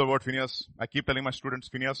mean, I love the word Phinehas. I keep telling my students,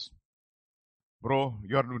 Phinehas, bro,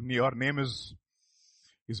 your name is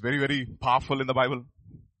very, very powerful in the Bible.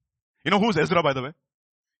 You know who's Ezra, by the way?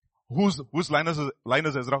 Whose line is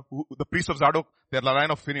Ezra? The priest of Zadok, they're the line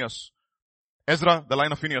of Phinehas. Ezra, the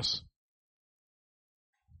line of Phinehas.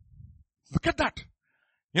 Look at that.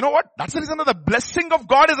 You know what? That's the reason that the blessing of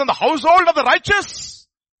God is on the household of the righteous.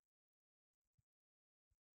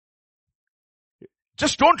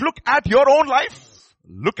 Just don't look at your own life.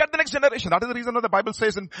 Look at the next generation. That is the reason that the Bible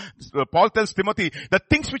says, and Paul tells Timothy, the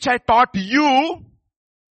things which I taught you,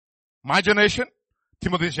 my generation,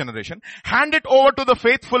 Timothy's generation, hand it over to the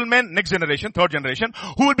faithful men, next generation, third generation,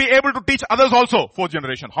 who will be able to teach others also, fourth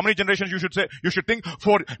generation. How many generations you should say? You should think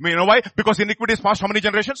four. You know why? Because iniquity is past how many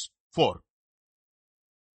generations? 4.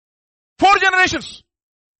 4 generations.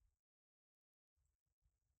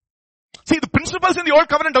 See, the principles in the old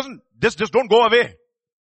covenant just don't go away.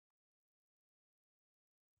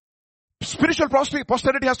 Spiritual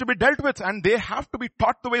posterity has to be dealt with, and they have to be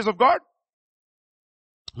taught the ways of God.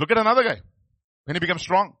 Look at another guy. When he becomes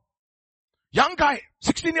strong. Young guy,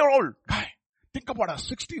 16-year-old guy. Think about a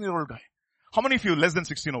 16-year-old guy. How many of you less than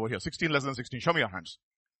 16 over here? 16, less than 16. Show me your hands.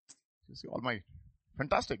 You see all my,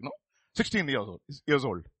 fantastic, no? 16 years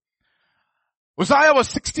old. Uzziah was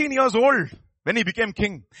 16 years old when he became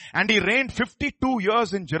king. And he reigned 52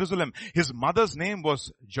 years in Jerusalem. His mother's name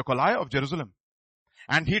was Jecoliah of Jerusalem.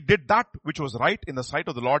 And he did that which was right in the sight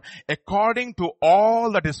of the Lord, according to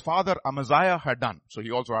all that his father Amaziah had done. So he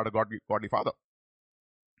also had a godly father.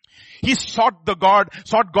 He sought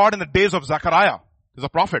God in the days of Zechariah, the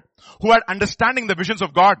prophet, who had understanding the visions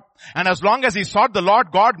of God. And as long as he sought the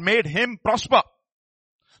Lord, God made him prosper.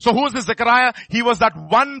 So who is this Zechariah? He was that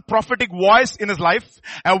one prophetic voice in his life,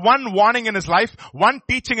 one warning in his life, one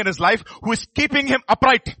teaching in his life, who is keeping him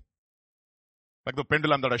upright. Like the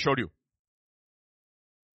pendulum that I showed you.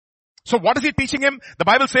 So what is he teaching him? The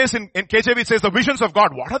Bible says in KJV, it says the visions of God.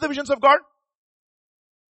 What are the visions of God?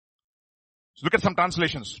 So look at some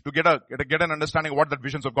translations to get an understanding of what the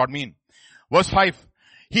visions of God mean. Verse 5.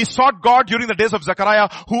 He sought God during the days of Zechariah,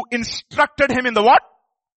 who instructed him in the what?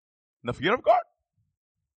 In the fear of God.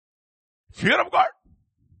 Fear of God.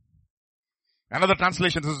 Another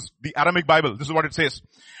translation, this is the Aramaic Bible. This is what it says.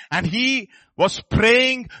 And he was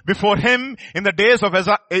praying before him in the days of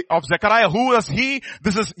Zechariah. Who was he?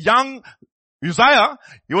 This is young Uzziah.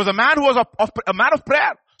 He was a man who was a man of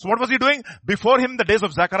prayer. So what was he doing? Before him, the days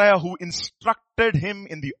of Zechariah, who instructed him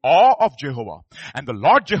in the awe of Jehovah. And the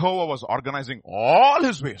Lord Jehovah was organizing all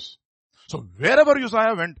his ways. So wherever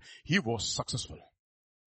Uzziah went, he was successful.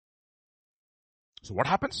 So what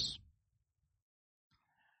happens?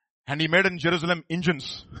 And he made in Jerusalem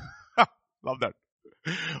engines. Love that.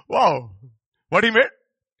 Wow. What he made?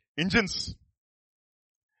 Engines.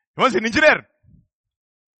 He was an engineer.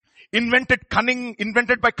 Invented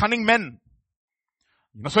by cunning men.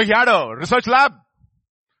 So he had a research lab.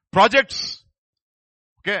 Projects.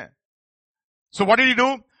 Okay. So what did he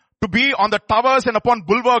do? To be on the towers and upon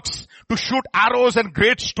bulwarks, to shoot arrows and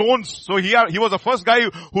great stones. So he was the first guy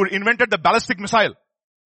who invented the ballistic missile.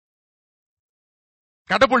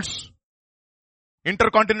 Catapults.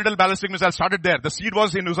 Intercontinental ballistic missile started there. The seed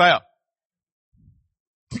was in Uzziah.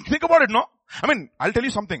 Think about it, no? I mean, I'll tell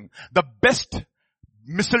you something. The best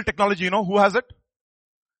missile technology, who has it?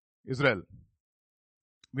 Israel.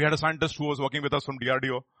 We had a scientist who was working with us from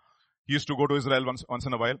DRDO. He used to go to Israel once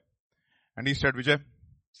in a while. And he said, Vijay,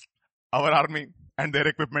 our army and their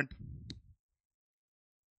equipment.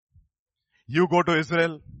 You go to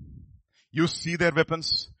Israel. You see their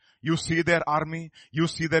weapons. You see their army. You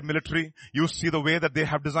see their military. You see the way that they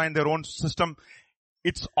have designed their own system.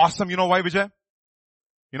 It's awesome. You know why, Vijay?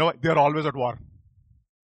 You know why? They are always at war.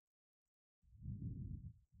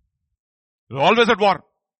 They're always at war.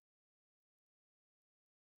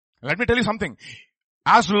 Let me tell you something.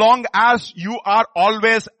 As long as you are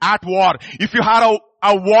always at war, if you have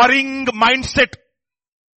a warring mindset,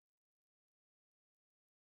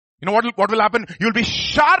 you know what will happen? You'll be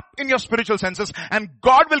sharp in your spiritual senses and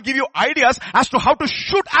God will give you ideas as to how to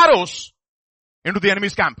shoot arrows into the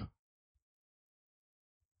enemy's camp.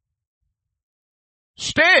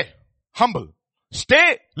 Stay humble.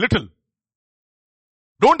 Stay little.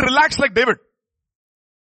 Don't relax like David.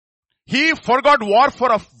 He forgot war for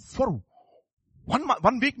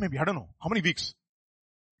 1 week maybe. I don't know. How many weeks?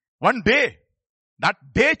 1 day. That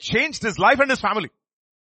day changed his life and his family.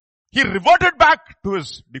 He reverted back to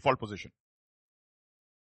his default position.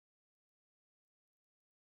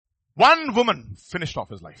 One woman finished off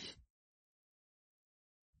his life.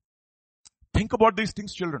 Think about these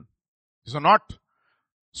things, children. These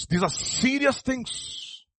are serious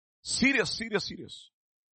things. Serious.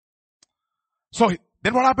 So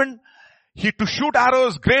then what happened? He to shoot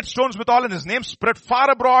arrows, great stones withal, and his name spread far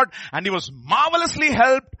abroad, and he was marvelously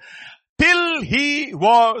helped till he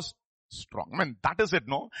was strong. I mean, that is it,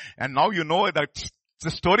 no? And now you know that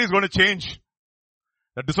the story is going to change.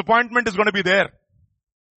 The disappointment is going to be there.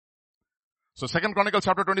 So 2 Chronicles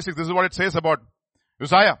chapter 26, this is what it says about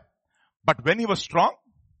Uzziah. But when he was strong,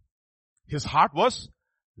 his heart was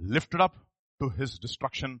lifted up to his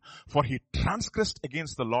destruction, for he transgressed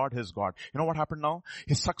against the Lord his God. You know what happened now?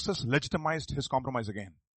 His success legitimized his compromise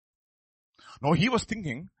again. Now he was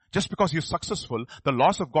thinking, just because he's successful, the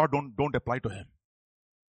laws of God don't apply to him.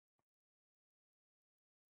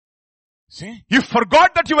 See? You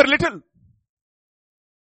forgot that you were little.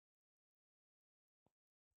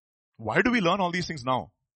 Why do we learn all these things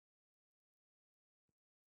now?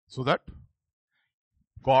 So that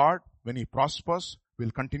God, when he prospers,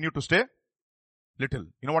 will continue to stay little.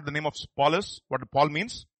 You know what the name of Paul is? What Paul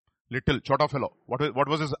means? Little, chota fellow. What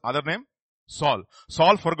was his other name? Saul.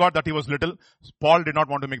 Saul forgot that he was little. Paul did not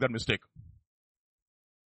want to make that mistake.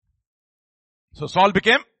 So Saul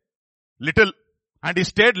became little. And he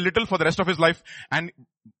stayed little for the rest of his life. And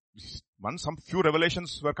once some few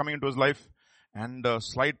revelations were coming into his life, and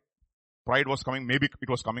slight pride was coming, maybe it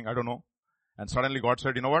was coming, I don't know. And suddenly God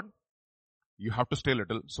said, you know what? You have to stay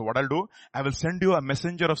little. So what I'll do, I will send you a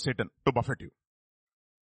messenger of Satan to buffet you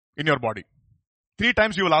in your body. 3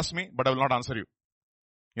 times you will ask me, but I will not answer you.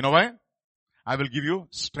 You know why? I will give you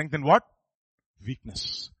strength in what?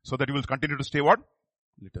 Weakness. So that you will continue to stay what?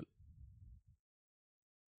 Little.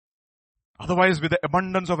 Otherwise, with the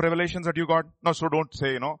abundance of revelations that you got, no, so don't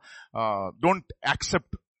say, don't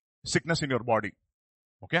accept sickness in your body.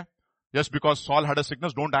 Okay? Just because Saul had a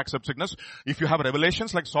sickness, don't accept sickness. If you have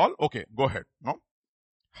revelations like Saul, okay, go ahead. No?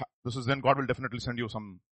 This is then God will definitely send you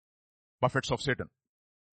some buffets of Satan.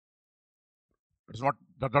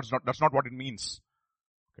 That's not what it means.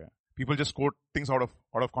 Okay. People just quote things out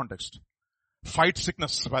of context. Fight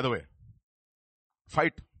sickness, by the way.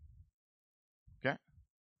 Fight. Okay.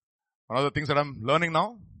 One of the things that I'm learning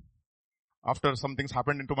now, after some things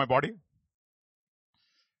happened into my body,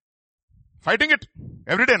 fighting it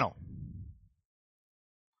every day now.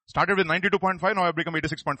 Started with 92.5, now I've become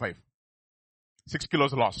 86.5. 6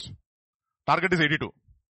 kilos lost. Target is 82.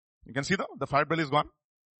 You can see the fat belly is gone.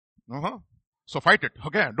 So fight it.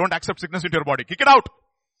 Okay. Don't accept sickness into your body. Kick it out.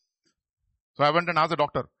 So I went and asked the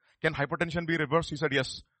doctor, can hypertension be reversed? He said,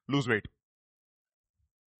 yes. Lose weight.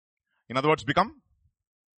 In other words, become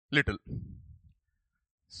little.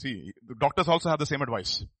 See, the doctors also have the same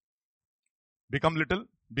advice. Become little,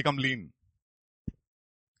 become lean.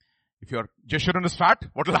 If your Jeshurun is fat,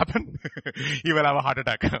 what will happen? He will have a heart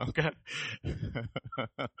attack. Okay.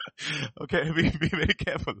 Okay, be very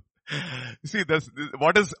careful. You see,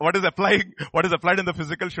 what is applied in the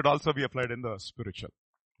physical should also be applied in the spiritual.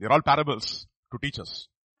 They're all parables to teach us.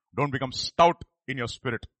 Don't become stout in your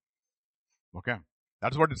spirit. Okay.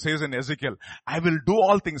 That's what it says in Ezekiel. I will do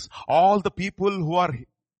all things. All the people who are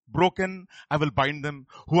broken, I will bind them.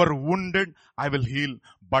 Who are wounded, I will heal.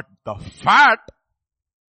 But the fat,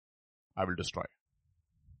 I will destroy.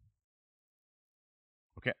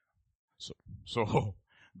 Okay. So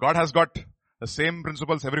God has got the same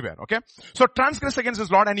principles everywhere. Okay. So transgress against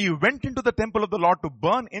his Lord, and he went into the temple of the Lord to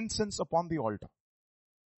burn incense upon the altar.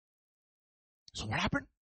 So what happened?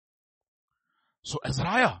 So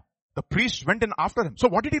Azariah, the priest, went in after him. So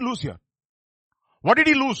what did he lose here? What did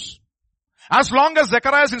he lose? As long as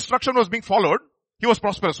Zechariah's instruction was being followed, he was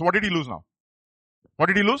prosperous. So what did he lose now? What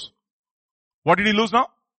did he lose? What did he lose now?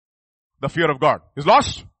 The fear of God. He's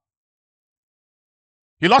lost.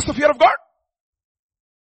 He lost the fear of God.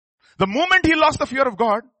 The moment he lost the fear of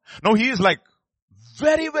God, now he is like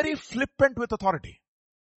very, very flippant with authority.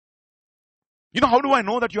 You know, how do I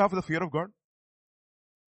know that you have the fear of God?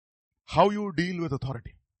 How you deal with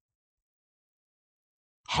authority.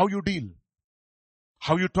 How you deal.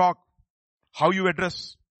 How you talk. How you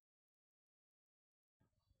address.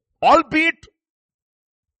 Albeit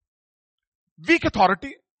weak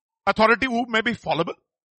authority who may be fallible,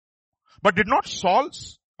 but did not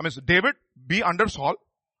David be under Saul?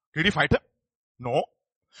 Did he fight him? No.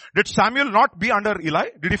 Did Samuel not be under Eli?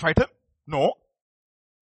 Did he fight him? No.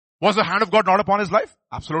 Was the hand of God not upon his life?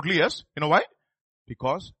 Absolutely yes. You know why?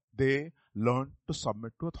 Because they learned to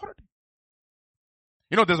submit to authority.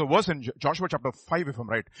 You know, there's a verse in Joshua chapter 5, if I'm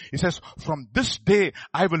right. He says, from this day,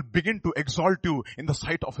 I will begin to exalt you in the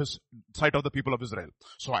sight of the people of Israel.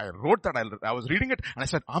 So I wrote that, I was reading it, and I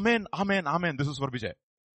said, Amen, Amen, Amen. This is for Vijay.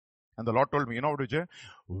 And the Lord told me, you know what, Vijay?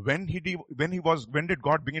 When did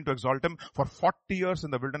God begin to exalt him? For 40 years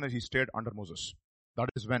in the wilderness, he stayed under Moses. That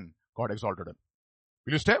is when God exalted him.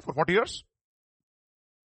 Will you stay for 40 years?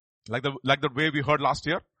 Like the way we heard last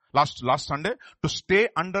Sunday, to stay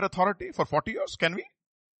under authority for 40 years, can we?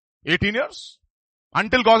 18 years?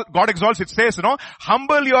 Until God exalts, it says,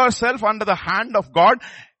 humble yourself under the hand of God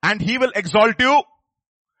and he will exalt you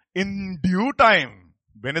in due time.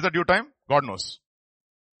 When is the due time? God knows.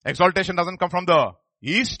 Exaltation doesn't come from the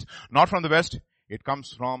east, not from the west. It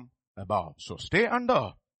comes from above. So stay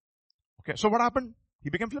under. Okay, so what happened?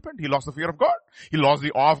 He became flippant. He lost the fear of God. He lost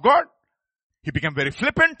the awe of God. He became very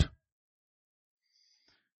flippant.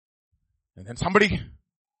 And then somebody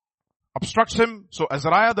obstructs him. So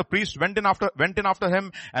Azariah the priest went in after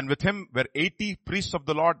him, and with him were 80 priests of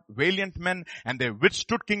the Lord, valiant men, and they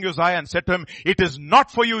withstood King Uzziah and said to him, it is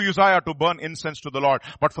not for you, Uzziah, to burn incense to the Lord,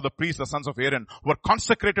 but for the priests, the sons of Aaron, who are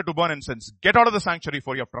consecrated to burn incense. Get out of the sanctuary,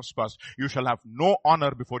 for you have trespassed. You shall have no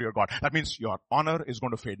honor before your God. That means your honor is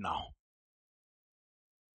going to fade now.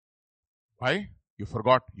 Why? You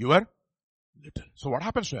forgot you were little. So what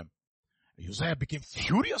happens to him? Uzziah became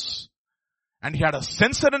furious. And he had a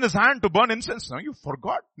censer in his hand to burn incense. Now you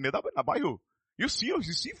forgot Nadab and Abihu. You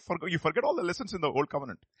forget all the lessons in the old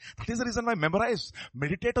covenant. That is the reason why memorize,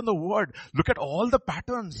 meditate on the word, look at all the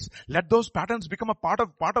patterns. Let those patterns become a part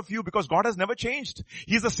of you, because God has never changed.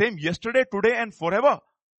 He is the same yesterday, today and forever.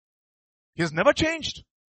 He has never changed.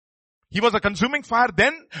 He was a consuming fire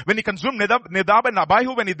then when he consumed Nadab and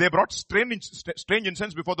Abihu, when they brought strange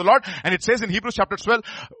incense before the Lord. And it says in Hebrews chapter 12,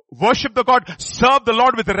 worship the God, serve the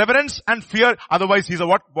Lord with reverence and fear. Otherwise he's a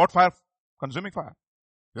what fire? Consuming fire.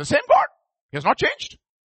 The same God. He has not changed.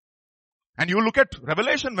 And you look at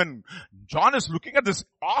Revelation, when John is looking at this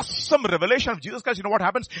awesome revelation of Jesus Christ, you know what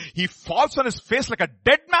happens? He falls on his face like a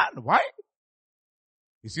dead man. Why?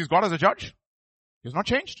 He sees God as a judge. He has not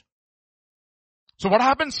changed. So what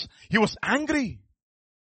happens? He was angry.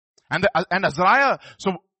 And Azariah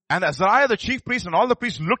the chief priest and all the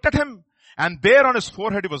priests looked at him, and there on his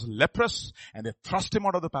forehead he was leprous, and they thrust him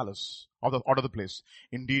out of the palace, out of the place.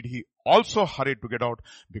 Indeed, he also hurried to get out,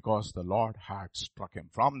 because the Lord had struck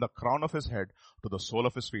him from the crown of his head to the sole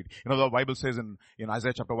of his feet. You know, the Bible says in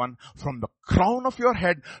Isaiah chapter 1, from the crown of your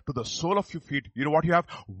head to the sole of your feet, you know what you have?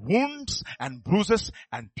 Wounds and bruises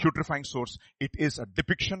and putrefying sores. It is a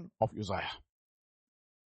depiction of Uzziah.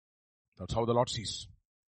 That's how the Lord sees.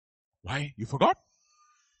 Why? You forgot?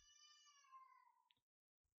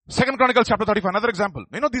 2 Chronicles chapter 35, another example.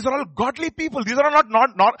 You know, these are all godly people. These are not,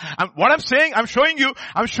 what I'm saying, I'm showing you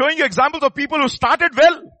examples of people who started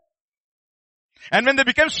well. And when they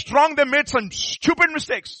became strong, they made some stupid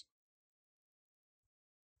mistakes.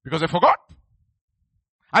 Because they forgot.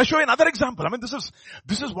 I'll show you another example.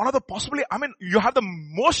 This is one of the you have the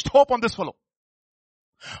most hope on this fellow.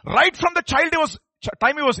 Right from the time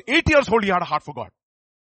he was 8 years old, he had a heart for God.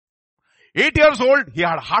 8 years old, he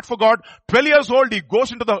had a heart for God. 12 years old, he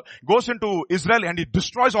goes into Israel and he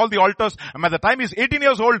destroys all the altars. And by the time he's 18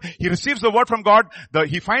 years old, he receives the word from God.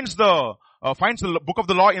 He finds the book of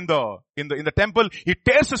the law in the temple. He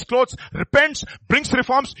tears his clothes, repents, brings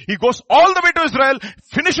reforms. He goes all the way to Israel,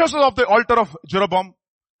 finishes off the altar of Jeroboam,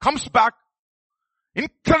 comes back.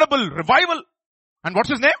 Incredible revival. And what's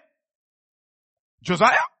his name?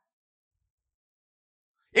 Josiah.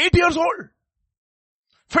 8 years old.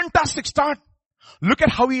 Fantastic start. Look at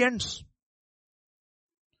how he ends.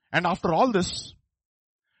 And after all this,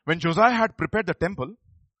 when Josiah had prepared the temple,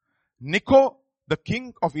 Necho, the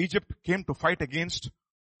king of Egypt, came to fight against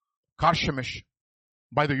Karshemish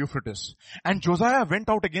by the Euphrates. And Josiah went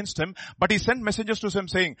out against him, but he sent messengers to him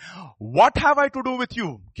saying, "What have I to do with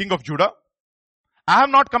you, king of Judah? I have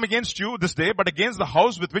not come against you this day, but against the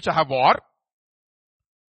house with which I have war."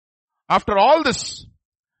 After all this,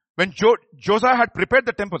 when Josiah had prepared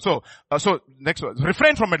the temple, so next verse,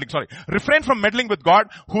 refrain from meddling with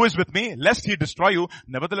God, who is with me, lest he destroy you.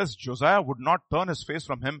 Nevertheless, Josiah would not turn his face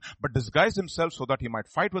from him, but disguised himself so that he might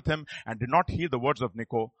fight with him, and did not heed the words of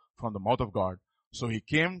Necho from the mouth of God. So he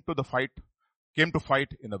came to fight in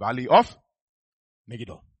the valley of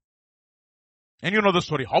Megiddo. And you know the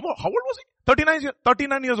story. How old was he?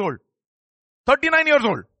 39 years old. 39 years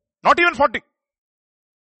old. Not even 40.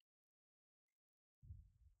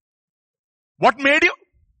 What made you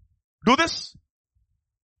do this?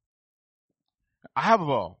 I have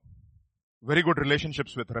very good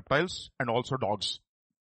relationships with reptiles and also dogs.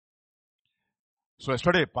 So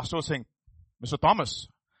yesterday, Pastor was saying, "Mr. Thomas,"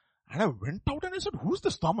 and I went out and I said, "Who's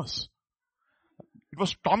this Thomas?" It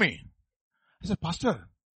was Tommy. I said, "Pastor,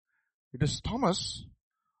 it is Thomas.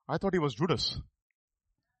 I thought he was Judas."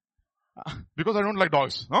 Because I don't like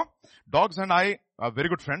dogs. No? Dogs and I are very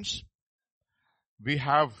good friends. We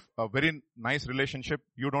have a very nice relationship.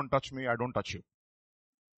 You don't touch me, I don't touch you.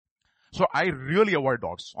 So I really avoid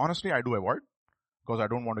dogs. Honestly, I do avoid, because I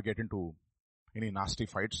don't want to get into any nasty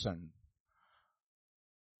fights. And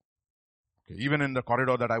even in the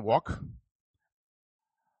corridor that I walk,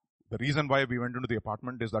 the reason why we went into the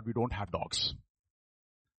apartment is that we don't have dogs.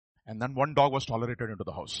 And then one dog was tolerated into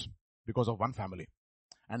the house because of one family.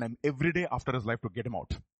 And I'm every day after his life to get him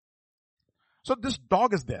out. So this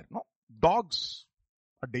dog is there. No, dogs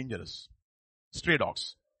are dangerous. Stray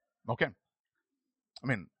dogs. Okay.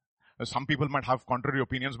 Some people might have contrary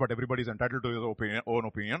opinions, but everybody is entitled to his own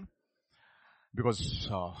opinion. Because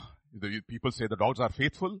the people say the dogs are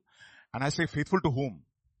faithful. And I say, faithful to whom?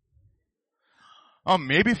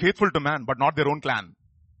 Maybe faithful to man, but not their own clan.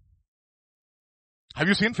 Have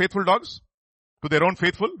you seen faithful dogs? To their own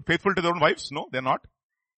faithful to their own wives? No, they're not.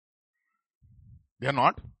 They are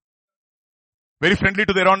not. Very friendly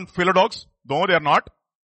to their own fellow dogs? No, they are not.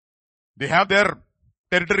 They have their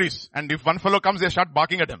territories, and if one fellow comes, they start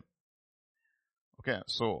barking at him. Okay,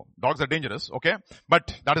 so dogs are dangerous, okay?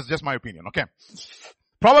 But that is just my opinion, okay?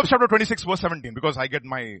 Proverbs chapter 26 verse 17, because I get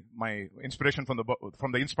my inspiration from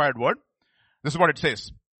the inspired word. This is what it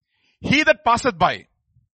says. He that passeth by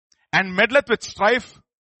and meddleth with strife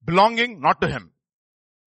belonging not to him,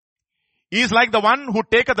 he is like the one who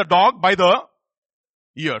taketh the dog by the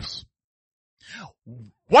ears.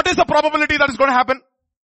 What is the probability that is going to happen?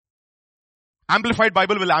 Amplified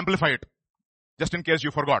Bible will amplify it. Just in case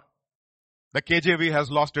you forgot. The KJV has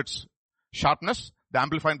lost its sharpness. The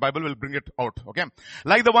Amplified Bible will bring it out. Okay.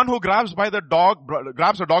 Like the one who grabs a dog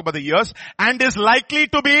by the ears and is likely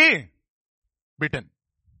to be bitten.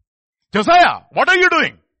 Josiah, what are you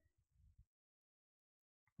doing?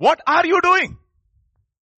 What are you doing?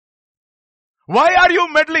 Why are you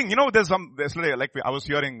meddling? Yesterday, I was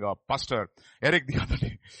hearing Pastor Eric the other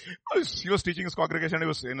day. He was teaching his congregation. He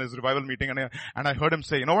was in his revival meeting, and I heard him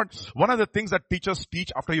say, you know what? One of the things that teachers teach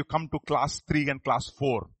after you come to class 3 and class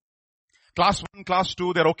 4. Class 1, class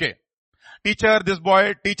 2, they're okay. Teacher this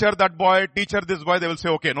boy, teacher that boy, teacher this boy, they will say,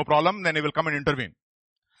 okay, no problem. Then he will come and intervene.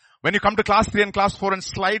 When you come to class 3 and class 4 and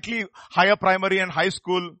slightly higher primary and high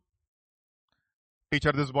school,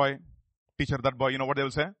 teacher this boy, teacher that boy, you know what they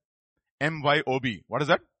will say? MYOB. What is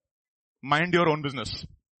that? Mind your own business.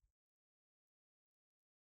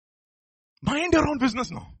 Mind your own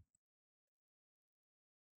business now.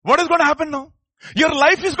 What is going to happen now? Your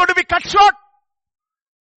life is going to be cut short.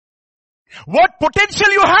 What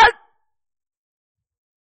potential you had?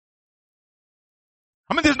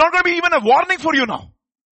 There's not going to be even a warning for you now.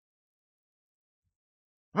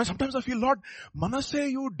 Sometimes I feel, Lord, Manasseh,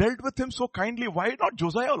 you dealt with him so kindly. Why not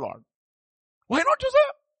Josiah, Lord? Why not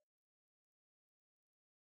Josiah?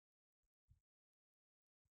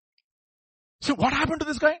 So what happened to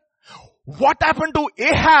this guy? What happened to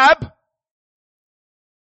Ahab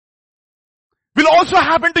will also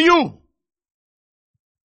happen to you.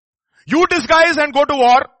 You disguise and go to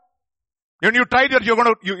war. When you try that, you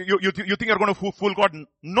think you're going to fool God.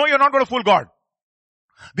 No, you're not going to fool God.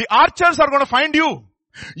 The archers are going to find you.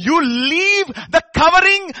 You leave the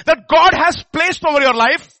covering that God has placed over your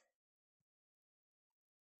life.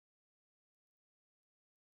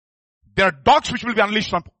 There are dogs which will be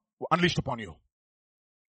unleashed upon you.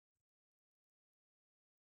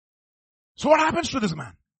 So what happens to this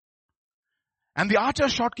man? And the archer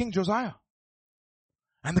shot King Josiah.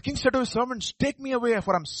 And the king said to his servants, take me away,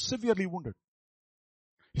 for I'm severely wounded.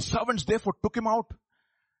 His servants therefore took him out.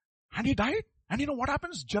 And he died. And you know what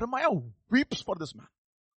happens? Jeremiah weeps for this man.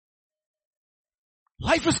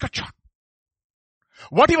 Life is cut short.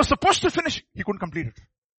 What he was supposed to finish, he couldn't complete it.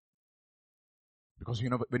 Because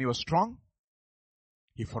when he was strong,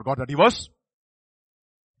 he forgot that he was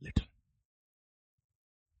little.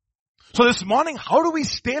 So this morning, how do we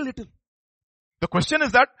stay little? The question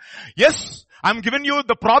is that, yes, I'm giving you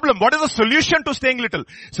the problem. What is the solution to staying little?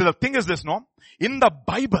 So the thing is this, no? In the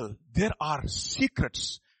Bible, there are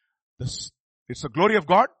secrets. It's the glory of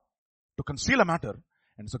God to conceal a matter,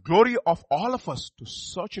 and it's the glory of all of us to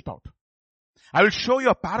search it out. I will show you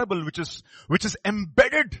a parable which is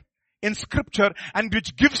embedded in scripture and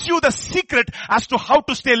which gives you the secret as to how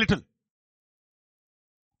to stay little.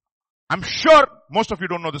 I'm sure most of you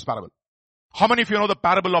don't know this parable. How many of you know the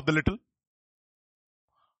parable of the little?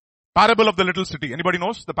 Parable of the little city. Anybody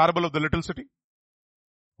knows the parable of the little city?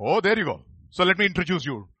 Oh, there you go. So let me introduce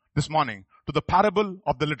you this morning to the parable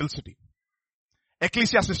of the little city.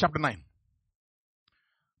 Ecclesiastes chapter 9.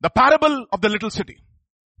 The parable of the little city.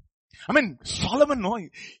 I mean, Solomon, no,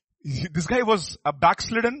 this guy was a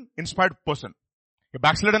backslidden, inspired person. A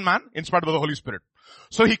backslidden man, inspired by the Holy Spirit.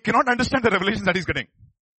 So he cannot understand the revelations that he's getting.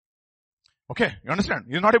 Okay, you understand?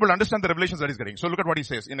 He's not able to understand the revelations that he's getting. So look at what he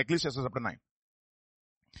says in Ecclesiastes chapter 9.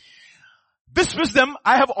 This wisdom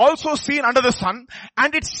I have also seen under the sun,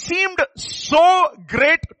 and it seemed so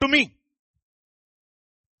great to me.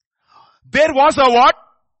 There was a what?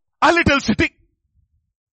 A little city.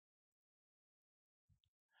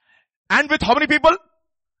 And with how many people?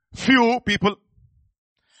 Few people.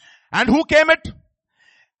 And who came it?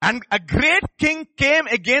 And a great king came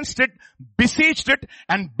against it, besieged it,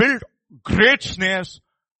 and built great snares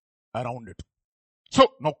around it.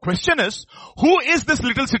 So, now question is, who is this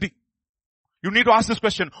little city? You need to ask this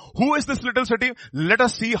question. Who is this little city? Let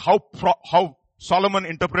us see how Solomon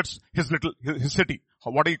interprets his city.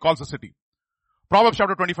 What he calls a city. Proverbs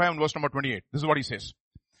chapter 25 and verse number 28. This is what he says.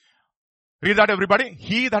 Read that everybody.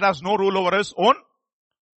 He that has no rule over his own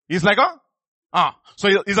is like so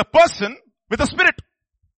he's a person with a spirit.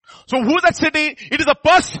 So who is that city? It is a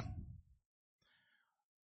person.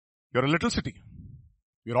 You're a little city.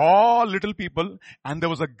 We're all little people, and there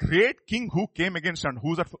was a great king who came against, and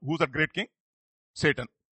who's that great king? Satan.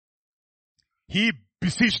 He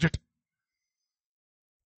besieged it.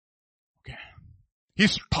 Okay.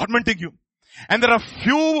 He's tormenting you. And there are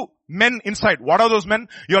few men inside. What are those men?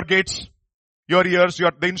 Your gates, your ears,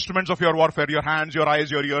 the instruments of your warfare, your hands, your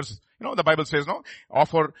eyes, your ears. You know, the Bible says, no?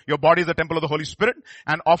 Offer your body the temple of the Holy Spirit,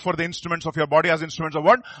 and offer the instruments of your body as instruments of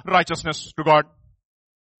what? Righteousness to God.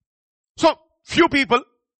 So, few people,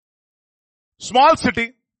 small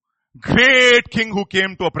city, great king who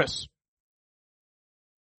came to oppress.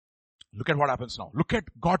 Look at what happens now. Look at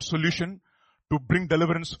God's solution to bring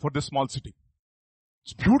deliverance for this small city.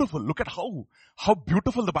 It's beautiful. Look at how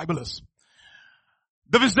beautiful the Bible is.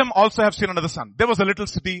 The wisdom also I have seen under the sun. There was a little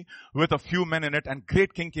city with a few men in it, and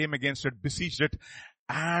great king came against it, besieged it,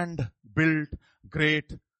 and built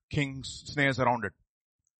great king's snares around it.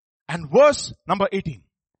 And verse number 18.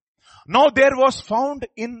 Now there was found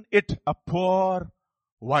in it a poor,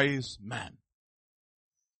 wise man.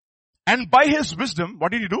 And by his wisdom,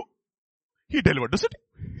 what did he do? He delivered the city.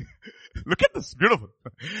 Look at this, beautiful.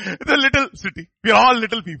 It's a little city. We are all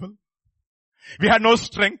little people. We had no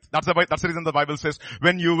strength. That's the reason the Bible says,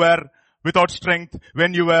 when you were without strength,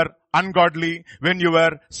 when you were ungodly, when you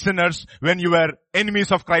were sinners, when you were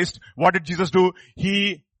enemies of Christ, what did Jesus do?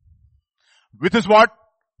 He, with his what?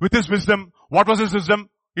 With his wisdom. What was his wisdom?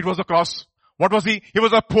 It was the cross. What was he? He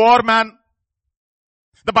was a poor man.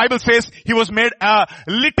 The Bible says he was made a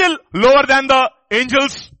little lower than the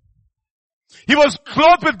angels. He was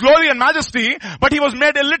clothed with glory and majesty, but he was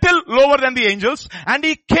made a little lower than the angels, and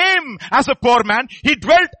he came as a poor man. He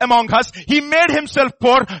dwelt among us. He made himself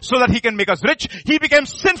poor so that he can make us rich. He became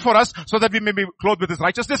sin for us so that we may be clothed with his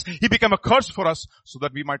righteousness. He became a curse for us so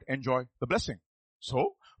that we might enjoy the blessing.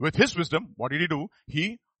 So, with his wisdom, what did he do?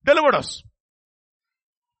 He delivered us.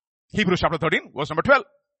 Hebrews chapter 13, verse number 12.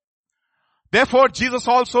 Therefore, Jesus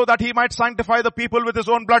also, that he might sanctify the people with his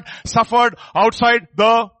own blood, suffered outside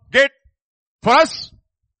the gate for us.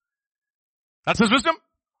 That's his wisdom.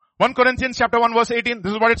 1 Corinthians chapter 1 verse 18,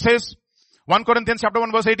 this is what it says. 1 Corinthians chapter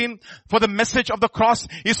 1 verse 18, for the message of the cross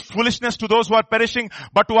is foolishness to those who are perishing,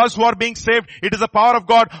 but to us who are being saved, it is the power of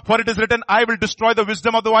God. For it is written, I will destroy the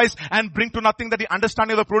wisdom of the wise and bring to nothing the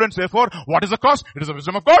understanding of the prudent. Therefore, what is the cross? It is the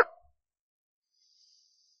wisdom of God.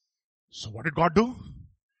 So what did God do?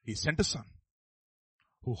 He sent his son,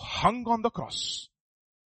 who hung on the cross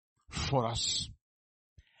for us.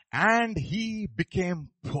 And he became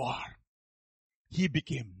poor. He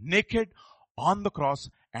became naked on the cross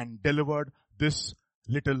and delivered this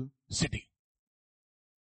little city.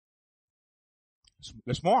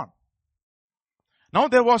 Let's move on. Now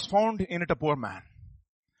there was found in it a poor man,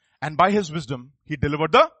 and by his wisdom he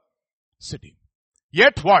delivered the city.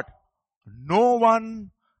 Yet what? No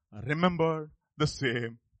one remembered the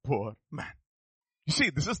same poor man. You see,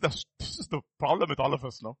 this is the problem with all of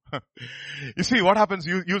us, no? You see, what happens,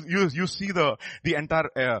 you see the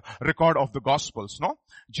entire record of the Gospels, no?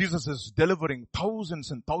 Jesus is delivering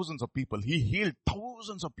thousands and thousands of people. He healed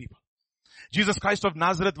thousands of people. Jesus Christ of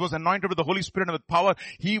Nazareth was anointed with the Holy Spirit and with power.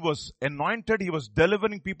 He was anointed. He was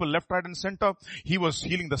delivering people left, right, and center. He was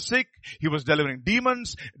healing the sick. He was delivering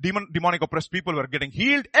demons. Demonic oppressed people were getting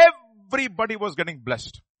healed. Everybody was getting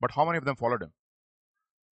blessed. But how many of them followed him?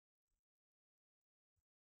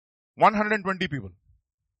 120 people.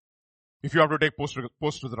 If you have to take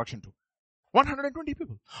post-resurrection too. 120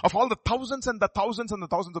 people. Of all the thousands and the thousands and the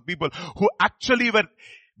thousands of people who actually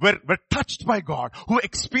were touched by God, who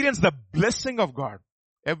experienced the blessing of God,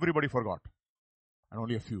 everybody forgot. And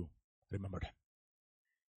only a few remembered him.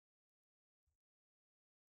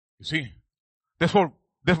 You see? Therefore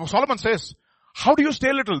Solomon says, how do you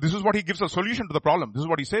stay little? This is what he gives a solution to the problem. This is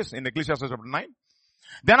what he says in Ecclesiastes chapter 9.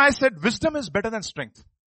 Then I said, wisdom is better than strength.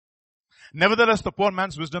 Nevertheless, the poor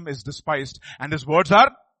man's wisdom is despised and his words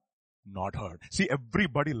are not heard. See,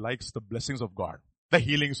 everybody likes the blessings of God, the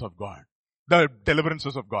healings of God, the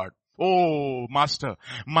deliverances of God. Oh, master,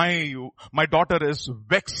 my daughter is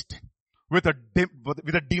vexed with a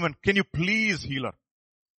demon. Can you please heal her?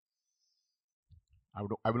 I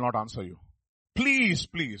will not answer you. Please.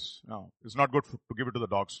 No, it's not good to give it to the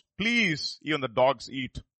dogs. Please, even the dogs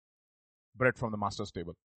eat bread from the master's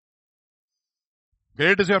table.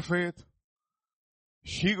 Great is your faith.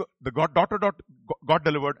 Daughter got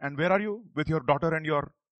delivered, and where are you with your daughter and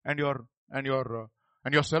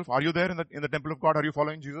yourself? Are you there in the temple of God? Are you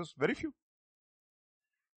following Jesus? Very few.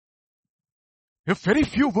 Very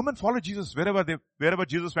few women follow Jesus wherever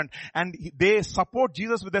Jesus went, and they support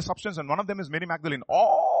Jesus with their substance. And one of them is Mary Magdalene,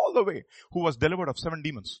 all the way, who was delivered of 7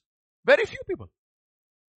 demons. Very few people.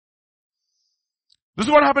 This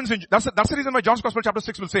is what happens that's the reason why John's Gospel chapter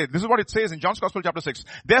 6 will say, this is what it says in John's Gospel chapter 6.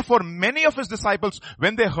 Therefore many of his disciples,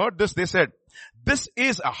 when they heard this, they said, this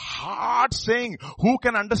is a hard saying. Who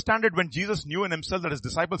can understand it? When Jesus knew in himself that his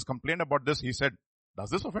disciples complained about this, he said, does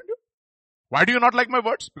this offend you? Why do you not like my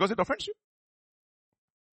words? Because it offends you.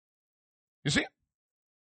 You see?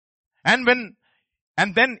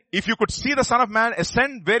 And then if you could see the Son of Man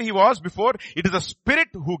ascend where he was before, it is the Spirit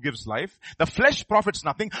who gives life. The flesh profits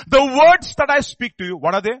nothing. The words that I speak to you,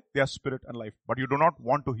 what are they? They are spirit and life. But you do not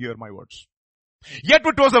want to hear my words. Yet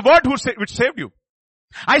it was the word which saved you.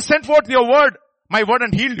 I sent forth my word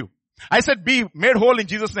and healed you. I said, be made whole in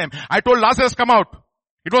Jesus' name. I told Lazarus, come out.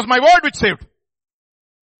 It was my word which saved.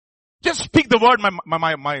 Just speak the word,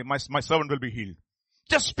 my servant will be healed.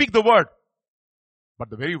 Just speak the word. But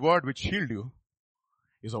the very word which healed you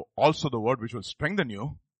is also the word which will strengthen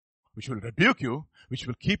you, which will rebuke you, which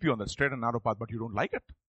will keep you on the straight and narrow path, but you don't like it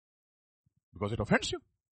because it offends you.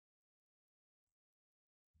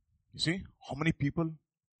 You see how many people,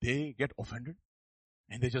 they get offended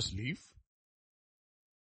and they just leave.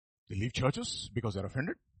 They leave churches because they're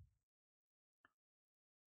offended.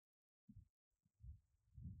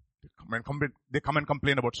 They come and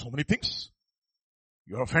complain about so many things.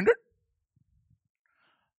 You're offended.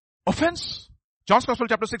 Offense. John's Gospel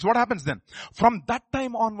chapter 6, what happens then? From that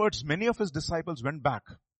time onwards, many of his disciples went back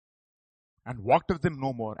and walked with him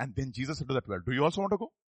no more. And then Jesus said to the 12, do you also want to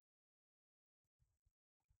go?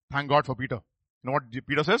 Thank God for Peter. You know what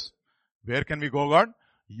Peter says? Where can we go, God?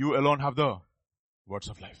 You alone have the words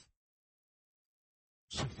of life.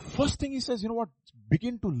 So first thing he says, you know what?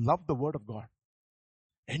 Begin to love the word of God.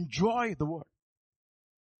 Enjoy the word.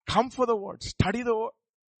 Come for the word. Study the word.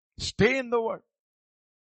 Stay in the word.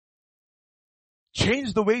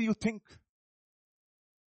 Change the way you think.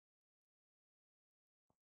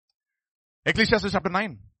 Ecclesiastes chapter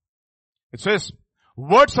 9. It says,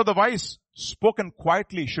 Words of the wise spoken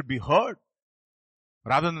quietly should be heard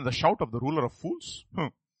rather than the shout of the ruler of fools.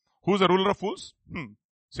 Who's the ruler of fools?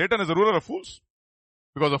 Satan is the ruler of fools.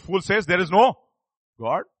 Because the fool says there is no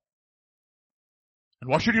God. And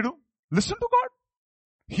what should you do? Listen to God.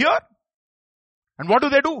 Hear. And what do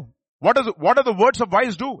they do? What do the words of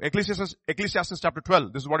wise do? Ecclesiastes chapter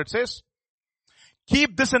 12. This is what it says.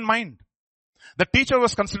 Keep this in mind. The teacher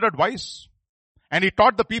was considered wise, and he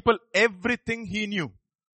taught the people everything he knew.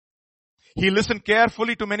 He listened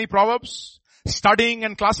carefully to many proverbs, studying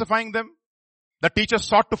and classifying them. The teacher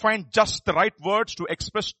sought to find just the right words to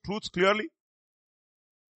express truths clearly.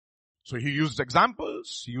 So he used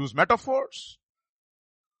examples, he used metaphors,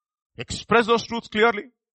 expressed those truths clearly,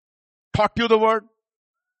 taught you the word,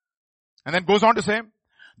 and then goes on to say,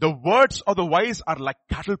 the words of the wise are like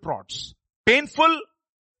cattle prods, painful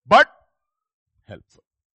but helpful.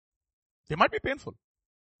 They might be painful,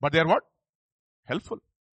 but they are what? Helpful.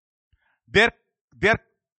 Their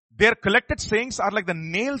collected sayings are like the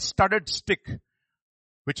nail-studded stick,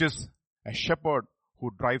 which is a shepherd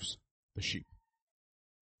who drives the sheep.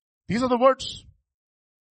 These are the words.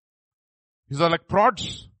 These are like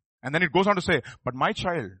prods. And then it goes on to say, but my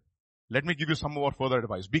child, let me give you some more further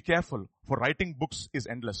advice. Be careful, for writing books is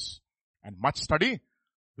endless. And much study,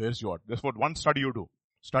 where's your? Therefore, one study you do.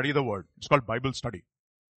 Study the word. It's called Bible study.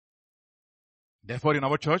 Therefore, in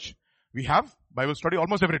our church, we have Bible study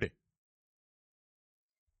almost every day.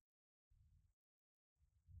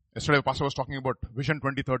 Yesterday, the pastor was talking about Vision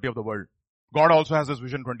 2030 of the world. God also has this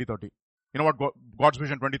Vision 2030. You know what God's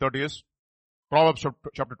Vision 2030 is? Proverbs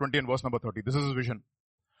chapter 20 and verse number 30. This is his vision.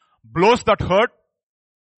 Blows that hurt,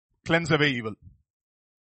 cleanse away evil.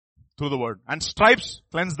 Through the word. And stripes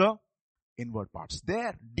cleanse the inward parts.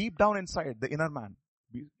 There, deep down inside, the inner man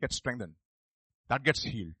gets strengthened. That gets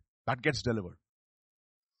healed. That gets delivered.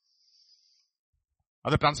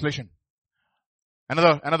 Other translation.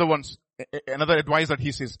 Another advice that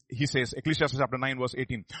he says, Ecclesiastes chapter 9 verse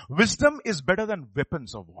 18. Wisdom is better than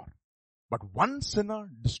weapons of war, but one sinner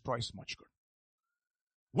destroys much good.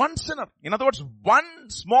 One sinner. In other words, one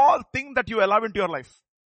small thing that you allow into your life.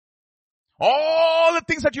 All the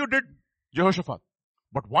things that you did, Jehoshaphat,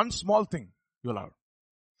 but one small thing you allowed.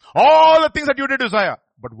 All the things that you did, Uzziah,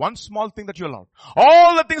 but one small thing that you allowed.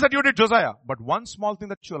 All the things that you did, Josiah, but one small thing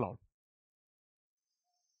that you allowed.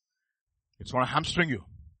 It's going to hamstring you.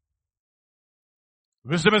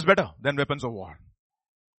 Wisdom is better than weapons of war.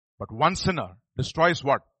 But one sinner destroys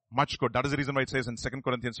what? Much good. That is the reason why it says in 2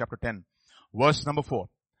 Corinthians chapter 10, verse number 4.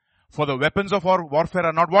 For the weapons of our warfare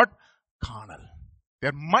are not what? Carnal. They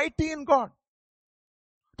are mighty in God.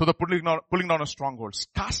 To the pulling down of strongholds,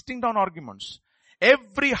 casting down arguments,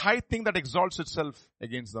 every high thing that exalts itself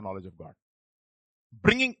against the knowledge of God.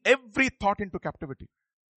 Bringing every thought into captivity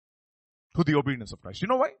to the obedience of Christ. You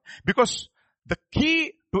know why? Because the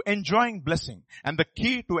key to enjoying blessing and the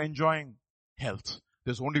key to enjoying health,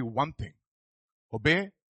 there's only one thing.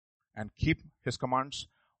 Obey and keep his commands.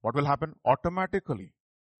 What will happen? Automatically,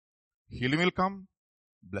 healing will come,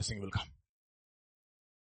 blessing will come.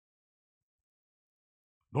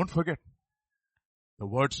 Don't forget the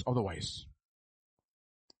words of the wise.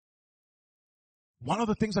 One of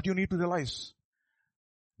the things that you need to realize,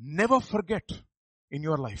 never forget in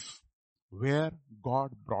your life where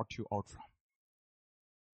God brought you out from.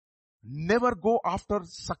 Never go after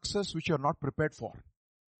success which you are not prepared for.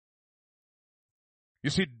 You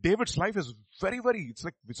see, David's life is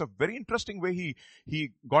it's a very interesting way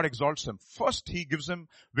God exalts him. First, he gives him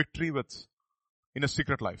victory in a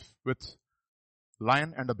secret life with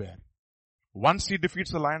lion and a bear. Once he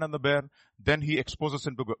defeats the lion and the bear, then he exposes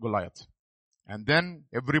him to Goliath. And then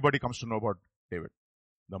everybody comes to know about David.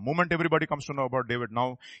 The moment everybody comes to know about David,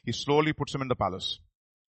 now he slowly puts him in the palace.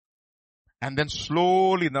 And then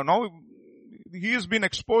slowly, now he has been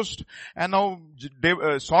exposed, and now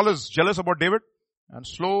Saul is jealous about David, and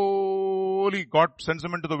slowly God sends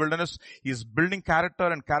him into the wilderness. He is building character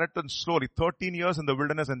and slowly, 13 years in the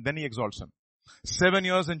wilderness, and then he exalts him. 7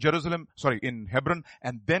 years in Hebron,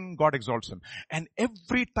 and then God exalts him. And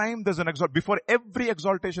every time there's before every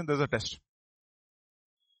exaltation there's a test.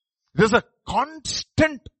 There's a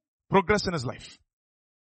constant progress in his life.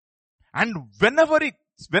 And whenever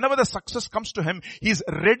the success comes to him, he's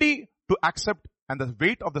ready to accept, and the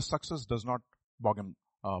weight of the success does not bog him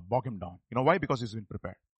down. You know why? Because he's been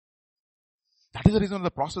prepared. That is the reason the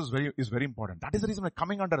process is very important. That is the reason why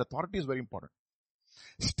coming under authority is very important.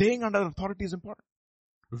 Staying under authority is important.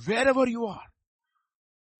 Wherever you are,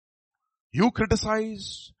 you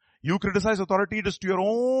criticize authority, it is to your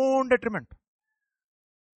own detriment.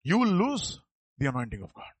 You will lose the anointing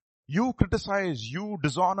of God. You criticize, you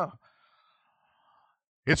dishonor,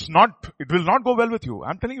 it will not go well with you.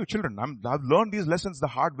 I'm telling you, children, I've learned these lessons the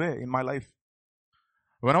hard way in my life.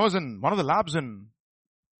 When I was in one of the labs in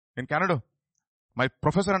Canada, my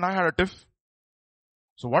professor and I had a tiff.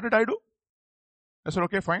 So what did I do? I said,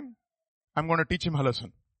 okay, fine. I'm going to teach him a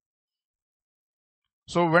lesson.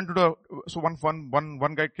 So one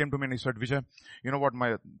guy came to me and he said, Vijay, you know what,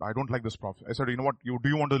 I don't like this prof. I said, you know what, do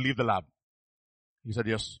you want to leave the lab? He said,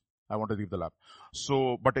 yes, I want to leave the lab.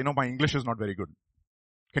 So, but my English is not very good.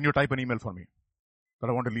 Can you type an email for me that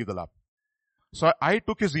I want to leave the lab? So I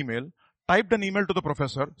took his email, typed an email to the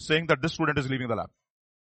professor saying that this student is leaving the lab.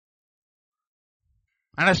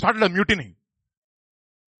 And I started a mutiny.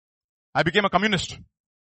 I became a communist.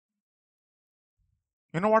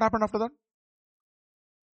 You know what happened after that?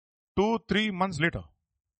 2-3 months later,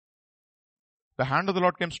 the hand of the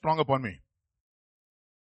Lord came strong upon me.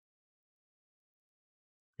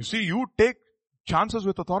 You see, you take chances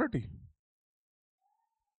with authority,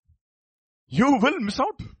 you will miss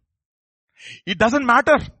out. It doesn't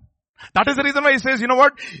matter. That is the reason why he says, you know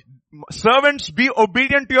what? Servants, be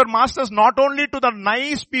obedient to your masters, not only to the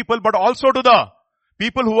nice people, but also to the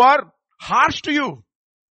people who are harsh to you.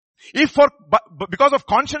 Because of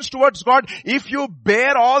conscience towards God, if you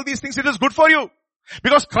bear all these things, it is good for you.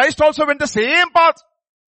 Because Christ also went the same path.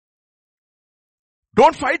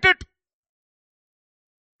 Don't fight it.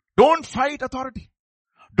 Don't fight authority.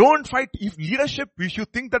 Don't fight if leadership, if you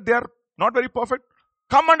think that they are not very perfect,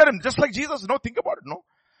 come under him, just like Jesus. No, think about it, no.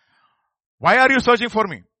 Why are you searching for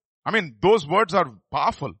me? I mean, those words are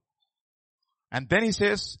powerful. And then he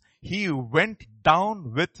says, he went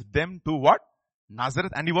down with them to what?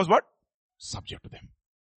 Nazareth, and he was what? Subject to them.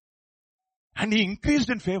 And he increased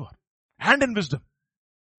in favor and in wisdom,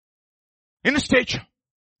 in stature,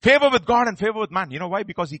 favor with God and favor with man. You know why?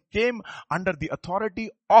 Because he came under the authority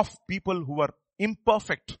of people who were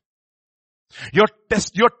imperfect. You're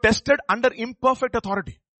tested under imperfect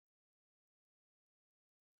authority.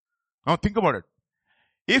 Now think about it.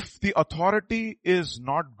 If the authority is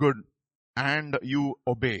not good and you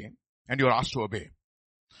obey, and you're asked to obey,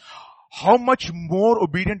 how much more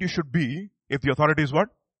obedient you should be if the authority is what?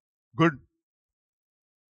 Good.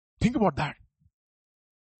 Think about that.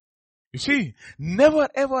 You see, never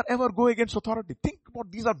ever ever go against authority. Think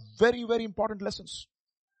about, these are very, very important lessons.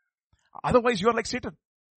 Otherwise you are like Satan.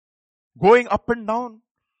 Going up and down,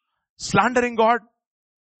 slandering God.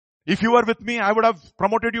 If you were with me, I would have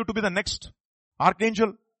promoted you to be the next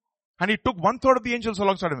archangel. And he took 1/3 of the angels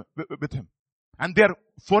alongside him, with him. And they are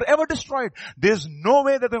forever destroyed. There's no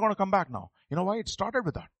way that they're going to come back now. You know why? It started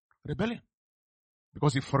with that. Rebellion.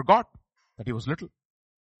 Because he forgot that he was little.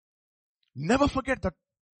 Never forget that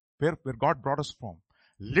where God brought us from.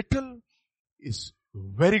 Little is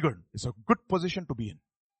very good. It's a good position to be in.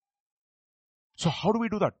 So how do we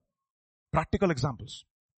do that? Practical examples.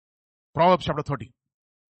 Proverbs chapter 30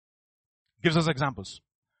 gives us examples.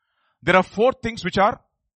 There are 4 things which are,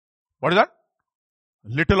 what is that?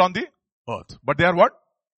 Little on the earth. But they are what?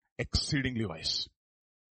 Exceedingly wise.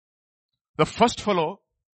 The first fellow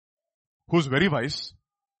who's very wise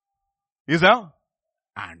is a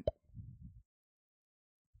ant.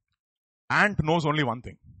 Ant knows only one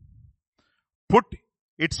thing. Put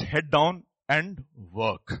its head down and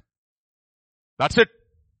work. That's it.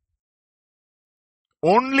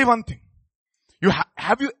 Only one thing.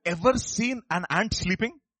 Have you ever seen an ant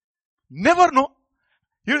sleeping? Never, no.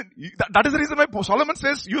 That is the reason why Solomon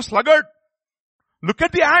says, you sluggard, look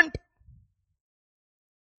at the ant.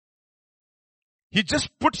 He just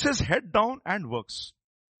puts his head down and works.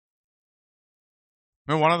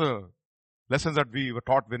 Now, one of the lessons that we were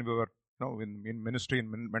taught when we were in ministry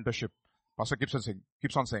and mentorship, Pastor keeps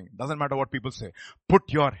on saying, doesn't matter what people say,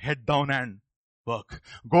 put your head down and work.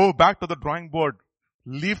 Go back to the drawing board.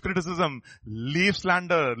 Leave criticism, leave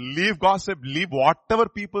slander, leave gossip, leave whatever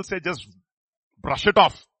people say, just brush it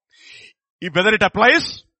off. Whether it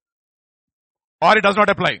applies or it does not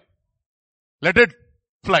apply, let it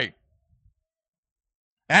fly.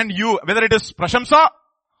 And whether it is prashamsa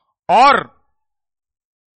or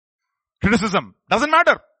criticism, doesn't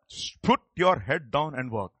matter. Just put your head down and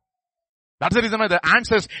work. That's the reason why the ant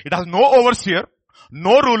says it has no overseer,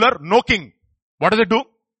 no ruler, no king. What does it do?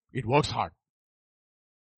 It works hard.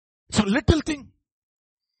 It's a little thing.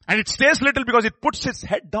 And it stays little because it puts its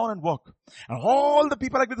head down and work. And all the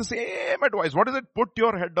people are with the same advice. What is it? Put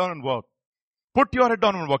your head down and work. Put your head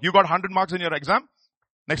down and work. You got 100 marks in your exam.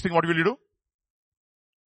 Next thing, what will you do?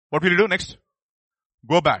 What will you do next?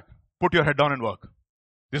 Go back. Put your head down and work.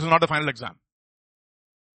 This is not the final exam.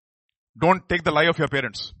 Don't take the lie of your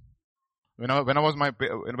parents. When I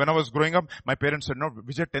was growing up, my parents said, no,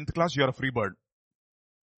 Vijay, 10th class, you are a free bird.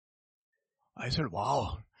 I said,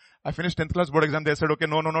 wow. I finished 10th class board exam. They said, okay,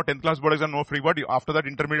 no, 10th class board exam, no free bird. After that,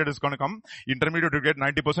 intermediate is going to come. Intermediate, you get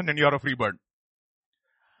 90% and you are a free bird.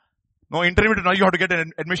 No, intermediate, now you have to get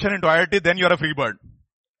an admission into IIT, then you are a free bird.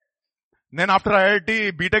 Then after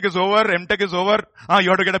IIT, BTech is over, MTech is over, you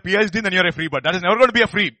have to get a PhD, then you are a free bird. That is never going to be a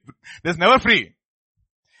free. There's never free.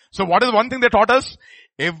 So what is one thing they taught us?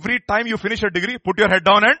 Every time you finish a degree, put your head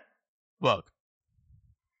down and work.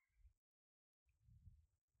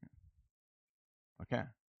 Okay.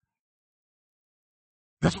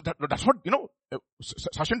 That's what,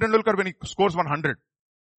 Sachin Tendulkar, when he scores 100,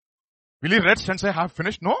 will he rest and say, I have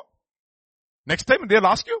finished? No. Next time they'll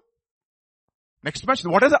ask you. Next match,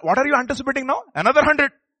 what are you anticipating now? Another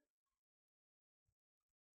 100.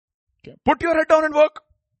 Okay. Put your head down and work.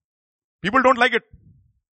 People don't like it.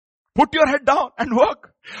 Put your head down and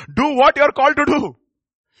work. Do what you're called to do.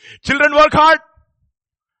 Children, work hard.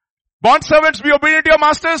 Bond servants, be obedient to your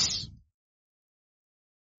masters.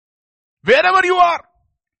 Wherever you are.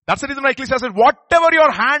 That's the reason why Ecclesiastes said, whatever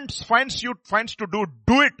your hands finds to do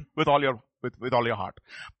it with all your heart.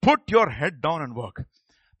 Put your head down and work.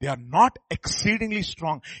 They are not exceedingly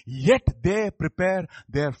strong, yet they prepare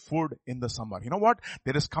their food in the summer. You know what?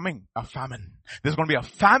 There is coming a famine. There's going to be a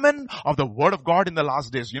famine of the word of God in the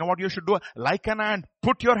last days. You know what you should do? Like an ant,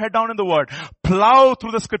 put your head down in the word. Plow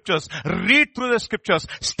through the scriptures. Read through the scriptures.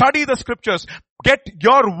 Study the scriptures. Get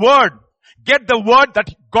your word. Get the word that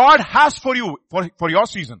God has for you, for your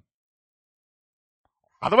season.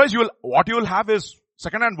 Otherwise what you will have is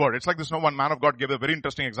second-hand word. It's like this, one man of God gave a very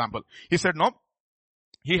interesting example. He said,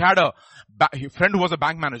 he had a friend who was a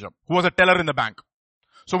bank manager, who was a teller in the bank.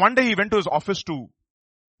 So one day he went to his office to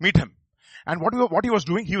meet him. And what he was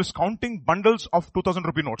doing, he was counting bundles of 2,000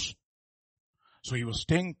 rupee notes. So he was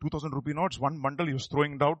taking 2,000 rupee notes, one bundle, he was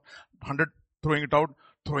throwing it out, 100, throwing it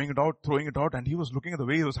out, and he was looking at the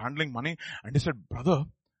way he was handling money, and he said, brother,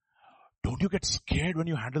 don't you get scared when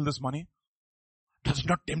you handle this money? Does it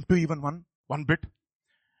not tempt you even one bit?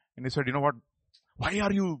 And he said, you know what, why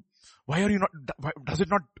are you not, does it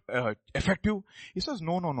not affect you? He says,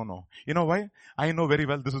 no. You know why? I know very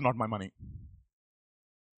well this is not my money.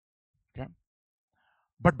 Okay.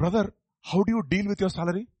 But brother, how do you deal with your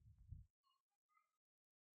salary?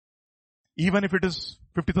 Even if it is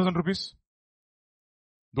 50,000 rupees?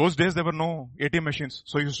 Those days there were no ATM machines.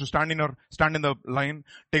 So you used to stand in the line,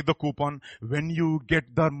 take the coupon. When you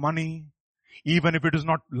get the money, even if it is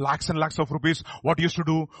not lakhs and lakhs of rupees, what you used to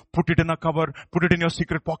do, put it in a cover, put it in your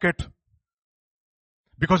secret pocket.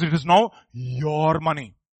 Because it is now your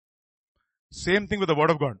money. Same thing with the word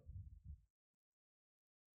of God.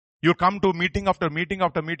 You come to meeting after meeting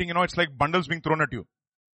after meeting, it's like bundles being thrown at you.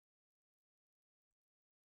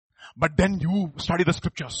 But then you study the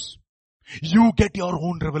scriptures. You get your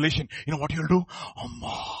own revelation. You know what you'll do?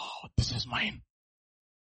 This is mine.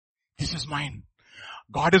 This is mine.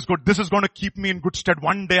 God is good. This is going to keep me in good stead.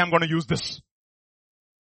 One day I'm going to use this.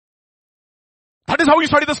 That is how you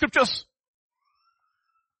study the scriptures.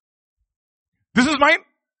 This is mine.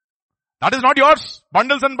 That is not yours.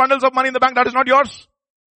 Bundles and bundles of money in the bank, that is not yours.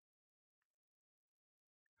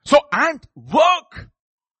 So, and work.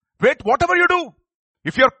 Wait, whatever you do.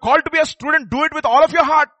 If you're called to be a student, do it with all of your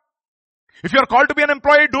heart. If you're called to be an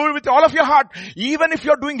employee, do it with all of your heart. Even if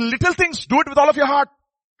you're doing little things, do it with all of your heart.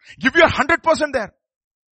 Give your 100% there.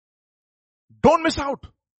 Don't miss out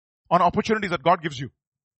on opportunities that God gives you.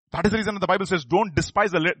 That is the reason that the Bible says, don't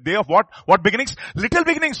despise the day of what? What beginnings? Little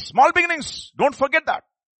beginnings, small beginnings. Don't forget that.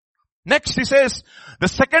 Next, he says, the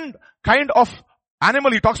second kind of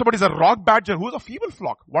animal he talks about is a rock badger who is a feeble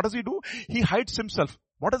flock. What does he do? He hides himself.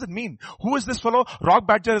 What does it mean? Who is this fellow? Rock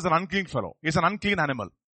badger is an unclean fellow. He's an unclean animal.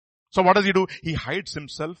 So what does he do? He hides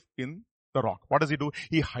himself in the rock. What does he do?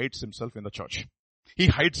 He hides himself in the church. He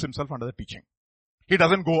hides himself under the teaching. He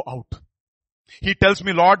doesn't go out. He tells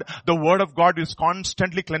me, Lord, the word of God is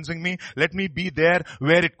constantly cleansing me. Let me be there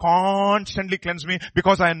where it constantly cleanses me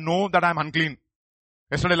because I know that I'm unclean.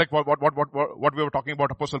 Yesterday, like what we were talking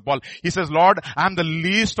about Apostle Paul. He says, Lord, I am the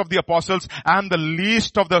least of the apostles. I am the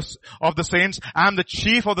least of the saints. I am the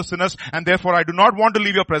chief of the sinners. And therefore I do not want to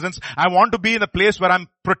leave your presence. I want to be in a place where I'm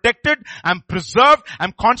protected. I'm preserved.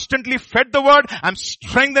 I'm constantly fed the word. I'm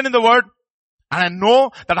strengthened in the word. And I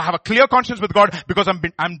know that I have a clear conscience with God because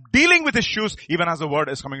I'm dealing with issues even as the word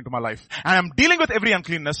is coming into my life. And I'm dealing with every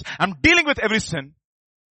uncleanness. I'm dealing with every sin.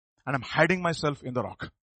 And I'm hiding myself in the rock.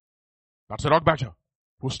 That's a rock badger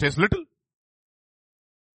who stays little.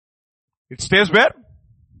 It stays where?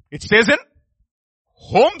 It stays in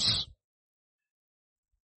homes.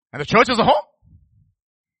 And the church is a home.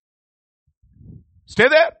 Stay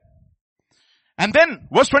there. And then,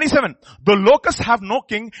 verse 27, the locusts have no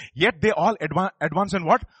king, yet they all advance in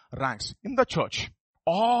what? Ranks. In the church,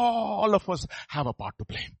 all of us have a part to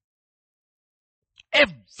play.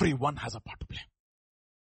 Everyone has a part to play.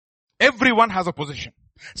 Everyone has a position.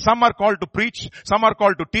 Some are called to preach, some are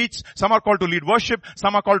called to teach, some are called to lead worship,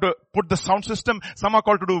 some are called to put the sound system, some are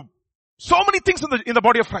called to do so many things in the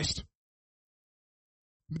body of Christ.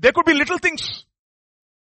 There could be little things.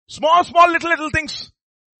 Small, little things.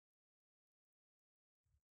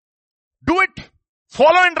 Do it.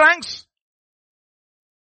 Follow in ranks.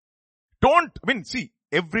 See,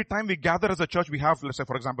 every time we gather as a church, we have, let's say,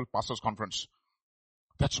 for example, pastors' conference.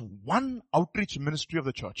 That's one outreach ministry of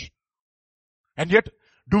the church. And yet,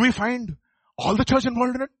 do we find all the church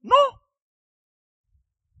involved in it? No.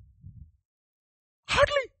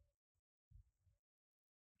 Hardly.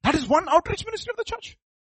 That is one outreach ministry of the church.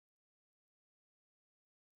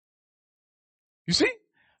 You see,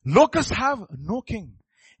 locusts have no king,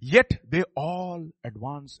 yet they all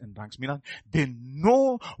advance in ranks. Meaning, they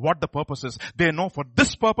know what the purpose is. They know for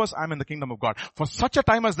this purpose, I'm in the kingdom of God. For such a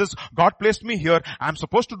time as this, God placed me here. I'm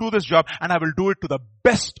supposed to do this job, and I will do it to the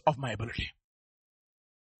best of my ability.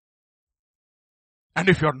 And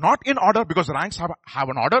if you're not in order, because ranks have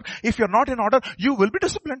an order, if you're not in order, you will be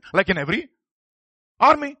disciplined. Like in every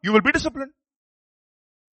army, you will be disciplined.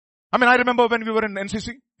 I remember when we were in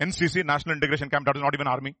NCC, National Integration Camp, that is not even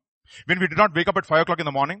army. When we did not wake up at 5 o'clock in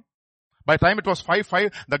the morning, by the time it was 5,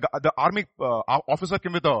 the army officer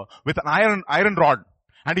came with an iron rod,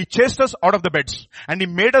 and he chased us out of the beds, and he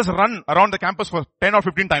made us run around the campus for 10 or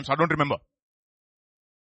 15 times. I don't remember.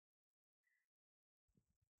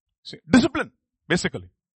 See, discipline, basically.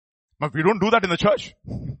 But we don't do that in the church.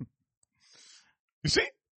 You see?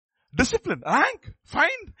 Discipline, rank, fine.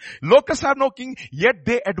 Locusts have no king, yet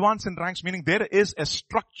they advance in ranks, meaning there is a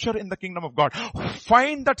structure in the kingdom of God.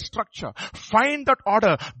 Find that structure. Find that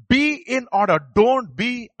order. Be in order. Don't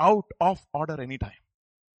be out of order anytime.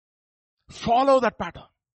 Follow that pattern.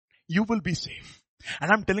 You will be safe. And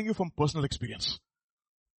I'm telling you from personal experience.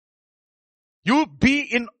 You be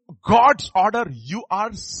in God's order, you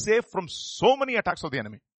are safe from so many attacks of the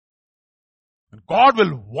enemy. And God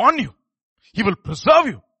will warn you. He will preserve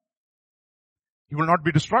you. You will not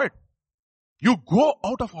be destroyed. You go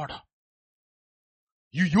out of order.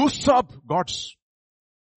 You usurp God's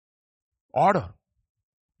order.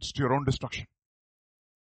 It's to your own destruction.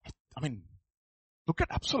 Look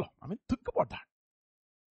at Absalom. Think about that.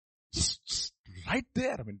 Just right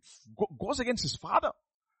there. Goes against his father.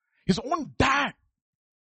 His own dad.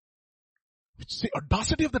 It's the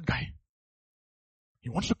audacity of that guy. He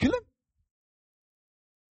wants to kill him.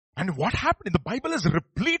 And what happened? The Bible is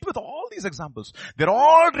replete with all these examples. They're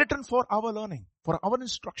all written for our learning, for our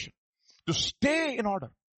instruction. To stay in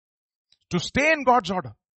order. To stay in God's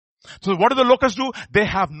order. So what do the locusts do? They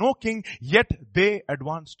have no king, yet they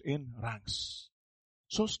advanced in ranks.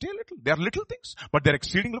 So stay little. They are little things, but they're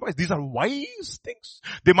exceedingly wise. These are wise things.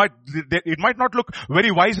 It might not look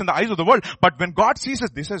very wise in the eyes of the world, but when God sees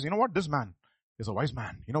it, they says, you know what? This man is a wise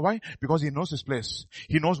man. You know why? Because he knows his place.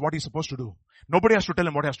 He knows what he's supposed to do. Nobody has to tell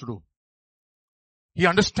him what he has to do. He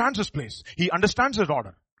understands his place. He understands his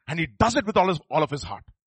order. And he does it with all of his heart.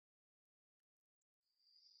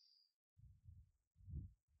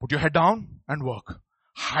 Put your head down and work.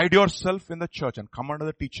 Hide yourself in the church and come under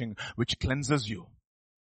the teaching which cleanses you.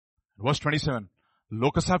 Verse 27,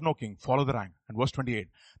 locusts have no king, follow the rank. And verse 28,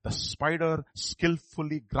 the spider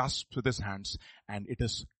skillfully grasps with his hands, and it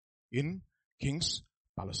is in king's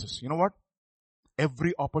palaces. You know what?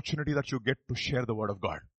 Every opportunity that you get to share the word of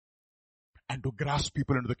God and to grasp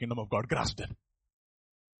people into the kingdom of God, grasp them.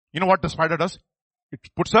 You know what the spider does? It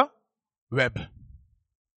puts a web.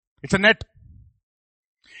 It's a net.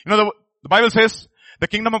 You know, the Bible says the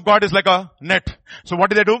kingdom of God is like a net. So what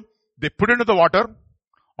do? They put it into the water.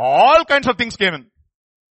 All kinds of things came in.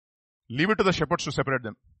 Leave it to the shepherds to separate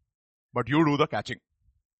them. But you do the catching.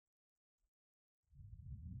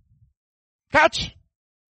 Catch.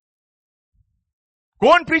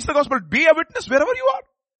 Go and preach the gospel. Be a witness wherever you are.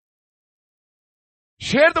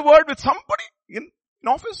 Share the word with somebody in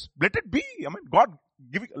office. Let it be.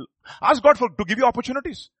 Ask God to give you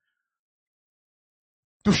opportunities.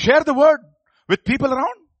 To share the word with people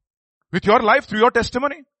around. With your life, through your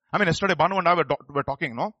testimony. Yesterday Banu and I were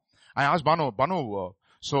talking, no? I asked Banu,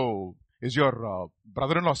 so is your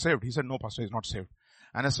brother-in-law saved? He said, no, pastor, he's not saved.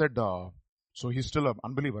 And I said, so he's still an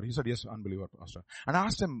unbeliever. He said, yes, unbeliever, pastor. And I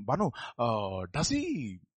asked him, Banu, does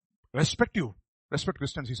he respect you? Respect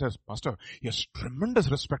Christians? He says, pastor, he has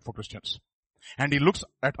tremendous respect for Christians. And he looks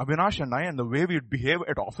at Avinash and I and the way we behave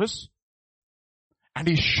at office. And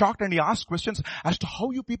he's shocked and he asks questions as to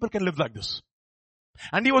how you people can live like this.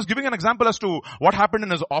 And he was giving an example as to what happened in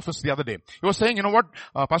his office the other day. He was saying, you know what,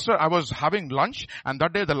 Pastor, I was having lunch and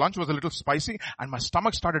that day the lunch was a little spicy and my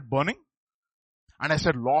stomach started burning. And I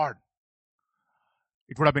said, Lord,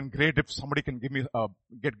 it would have been great if somebody can give me,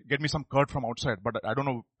 get me some curd from outside, but I don't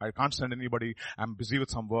know, I can't send anybody. I'm busy with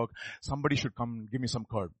some work. Somebody should come and give me some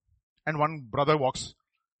curd. And one brother walks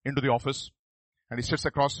into the office and he sits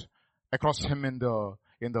across him in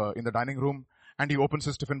the dining room, and he opens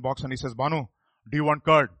his tiffin box and he says, Banu, do you want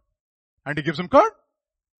curd? And he gives him curd.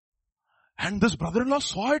 And this brother-in-law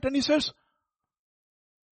saw it and he says,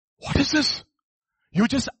 what is this? You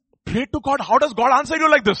just prayed to God. How does God answer you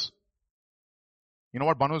like this? You know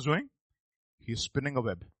what Banu is doing? He's spinning a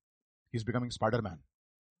web. He's becoming Spider-Man.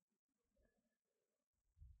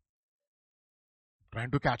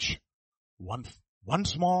 Trying to catch one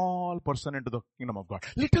small person into the kingdom of God.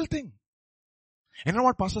 Little thing. You know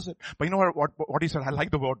what Pastor said? But you know what he said? I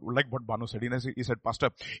like what Banu said. He said,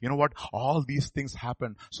 Pastor, you know what? All these things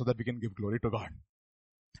happen so that we can give glory to God.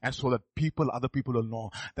 And so that other people will know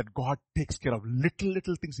that God takes care of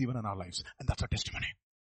little things even in our lives. And that's our testimony.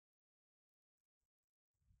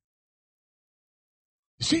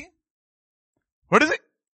 You see? What is it?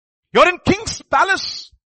 You're in King's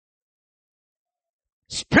palace.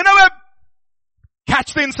 Spin a web.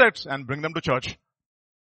 Catch the insects and bring them to church.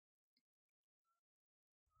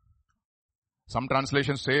 Some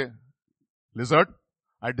translations say lizard.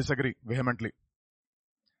 I disagree vehemently.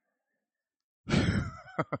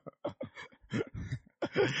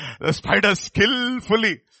 The spider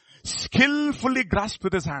skillfully grasped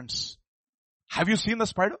with his hands. Have you seen the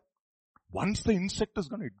spider? Once the insect is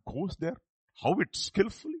gone, it goes there. How it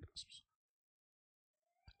skillfully grasps.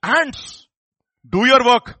 Ants, do your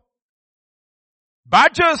work.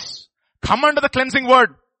 Badgers, come under the cleansing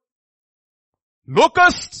word.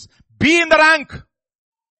 Locusts, be in the rank.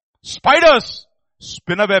 Spiders,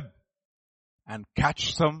 spin a web and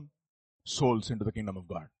catch some souls into the kingdom of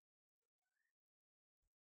God.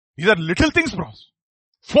 These are little things, bros.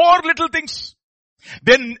 4 little things.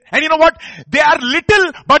 And you know what? They are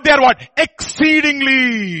little, but they are what?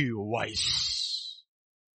 Exceedingly wise.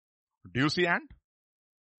 Do you see ant?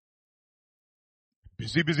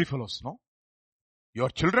 Busy fellows, no? Your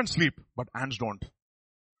children sleep, but ants don't.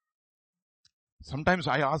 Sometimes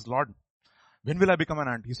I ask Lord, when will I become an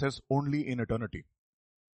ant? He says, only in eternity.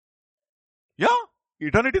 Yeah,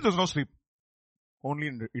 eternity there's no sleep. Only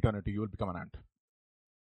in eternity you will become an ant.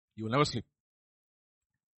 You will never sleep.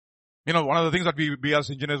 You know, one of the things that we as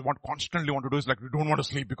engineers constantly want to do is like we don't want to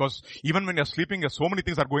sleep, because even when you're sleeping, so many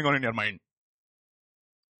things are going on in your mind.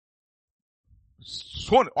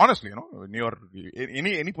 So honestly, you know, in your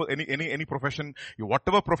any profession,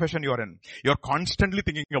 whatever profession you're in, you're constantly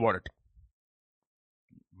thinking about it.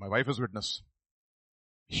 My wife is witness.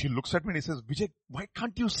 She looks at me and he says, Vijay, why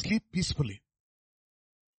can't you sleep peacefully?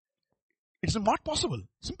 It's not possible.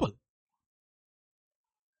 Simple.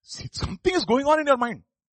 See, something is going on in your mind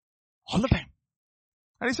all the time.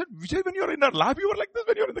 And he said, Vijay, when you're in a lab, you were like this.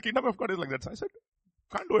 When you're in the kingdom of God, it's like that. So I said,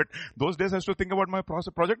 can't do it. Those days I used to think about my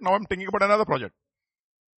project. Now I'm thinking about another project.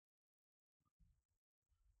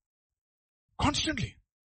 Constantly.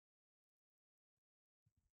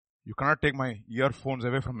 You cannot take my earphones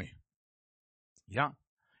away from me. Yeah.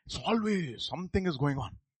 It's always something is going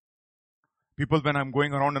on. People, when I'm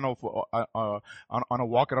going around on a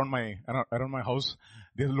walk around my house,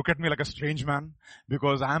 they look at me like a strange man,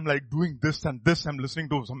 because I'm like doing this and this. I'm listening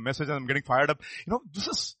to some message and I'm getting fired up. You know, this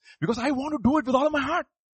is because I want to do it with all of my heart.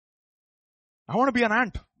 I want to be an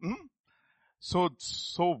ant. So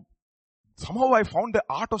somehow I found the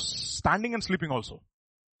art of standing and sleeping also.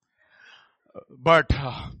 But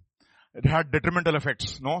it had detrimental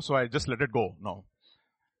effects. No, so I just let it go. No.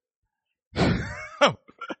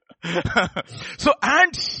 So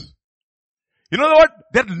ants, you know what?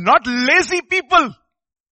 They're not lazy people.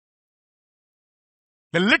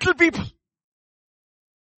 They're little people.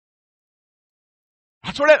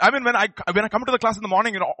 That's what I mean, when I come to the class in the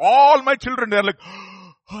morning, you know, all my children, they're like,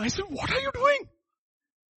 oh, I said, what are you doing?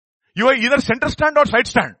 You are either center stand or side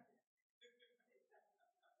stand.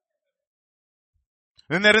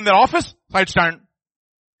 When they're in their office, side stand.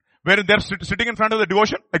 When they're sitting in front of the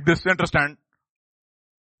devotion, like this, center stand.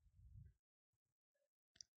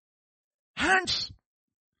 Ants.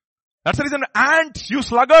 That's the reason, ants, you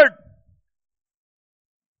sluggard.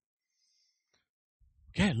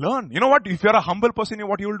 Okay, learn. You know what? If you're a humble person, you know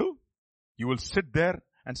what you will do? You will sit there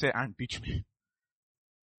and say, ant, teach me.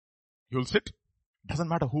 You will sit. Doesn't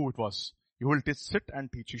matter who it was. You will sit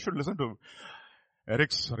and teach. You should listen to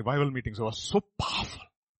Eric's revival meetings. It was so powerful.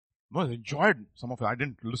 I enjoyed some of it. I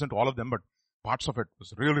didn't listen to all of them, but parts of it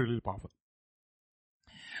was really, really powerful.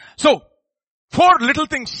 So, 4 little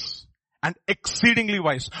things and exceedingly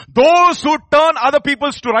wise. Those who turn other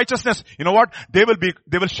peoples to righteousness, you know what? They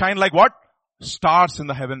will shine like what? Stars in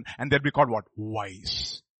the heaven, and they'll be called what?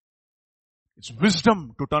 Wise. It's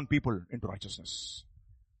wisdom to turn people into righteousness.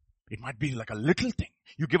 It might be like a little thing.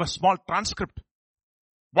 You give a small transcript.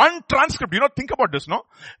 One transcript. Think about this, no?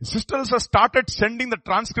 Sisters have started sending the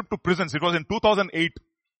transcript to prisons. It was in 2008.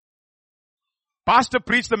 Pastor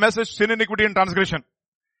preached the message, sin, iniquity and transgression.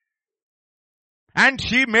 And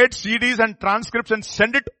she made CDs and transcripts and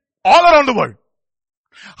sent it all around the world.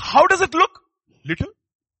 How does it look? Little.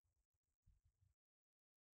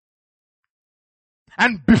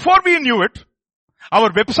 And before we knew it, our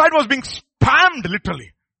website was being spammed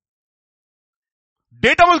literally.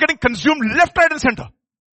 Data was getting consumed left, right and center.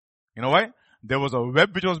 You know why? There was a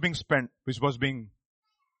web which was being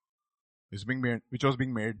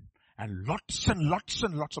made, and lots and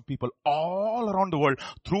lots of people all around the world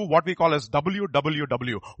through what we call as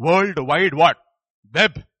WWW, World Wide what?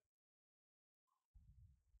 Web.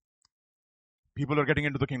 People are getting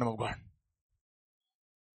into the kingdom of God.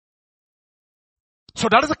 So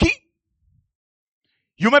that is the key.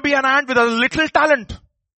 You may be an ant with a little talent.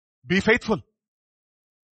 Be faithful.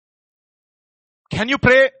 Can you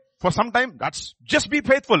pray for some time? Just be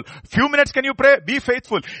faithful. Few minutes can you pray? Be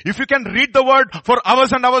faithful. If you can read the word for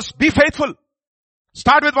hours and hours, be faithful.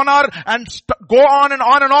 Start with 1 hour and go on and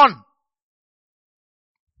on and on.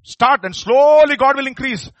 Start and slowly God will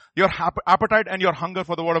increase your appetite and your hunger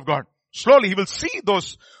for the word of God. Slowly He will see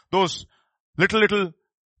those little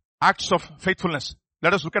acts of faithfulness.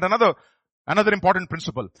 Let us look at another important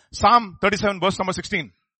principle. Psalm 37 verse number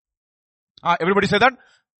 16. Everybody say that.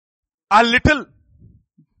 A little.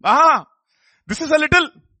 This is a little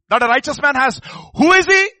that a righteous man has. Who is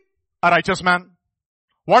he? A righteous man.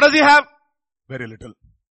 What does he have? Very little.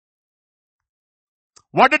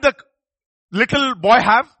 What did the little boy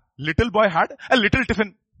have? Little boy had a little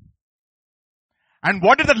tiffin. And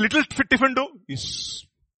what did that little tiffin do? He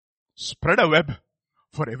spread a web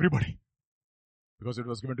for everybody. Because it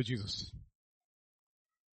was given to Jesus.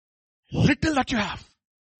 Little that you have.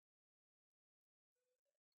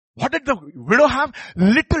 What did the widow have?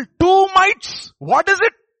 Little, 2 mites. What is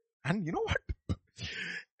it? And you know what?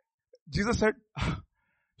 Jesus said,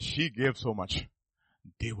 she gave so much.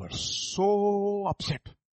 They were so upset.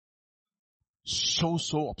 So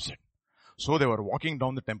upset. So they were walking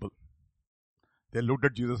down the temple. They looked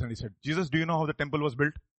at Jesus and he said, Jesus, do you know how the temple was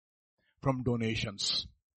built? From donations.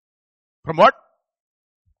 From what?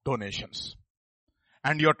 Donations.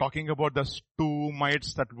 And you're talking about the 2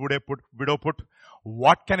 mites that widow put.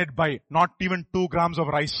 What can it buy? Not even 2 grams of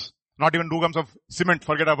rice. Not even 2 grams of cement.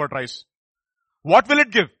 Forget about rice. What will it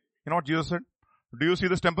give? You know what Jesus said? Do you see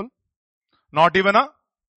this temple? Not even a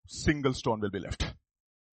single stone will be left.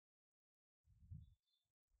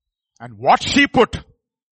 And what she put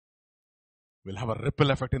will have a ripple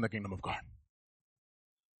effect in the kingdom of God.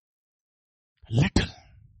 Little.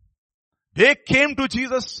 They came to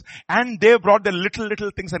Jesus and they brought their little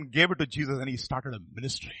things and gave it to Jesus and he started a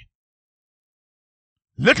ministry.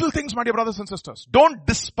 Little things, my dear brothers and sisters. Don't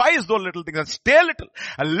despise those little things and stay little.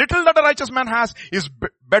 A little that a righteous man has is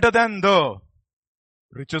better than the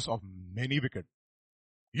riches of many wicked.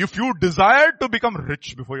 If you desire to become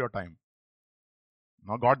rich before your time,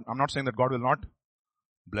 now I'm not saying that God will not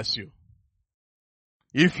bless you.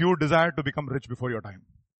 If you desire to become rich before your time,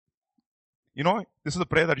 this is a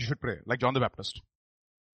prayer that you should pray, like John the Baptist.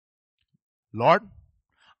 Lord,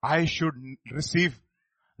 I should receive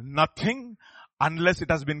nothing unless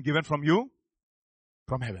it has been given from you,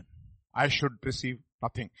 from heaven. I should receive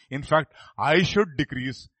nothing. In fact, I should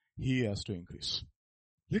decrease, He has to increase.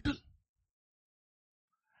 Little.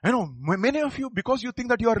 Many of you, because you think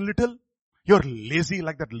that you are little, you're lazy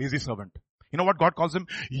like that lazy servant. You know what God calls him?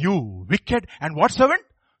 You wicked and what servant?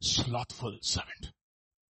 Slothful servant.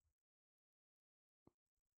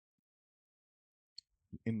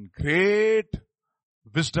 In great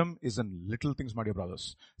wisdom is in little things, my dear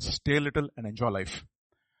brothers. Stay little and enjoy life.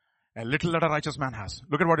 A little that a righteous man has.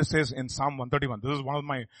 Look at what it says in Psalm 131. This is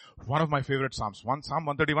one of my favorite Psalms. Psalm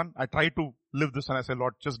 131, I try to live this and I say,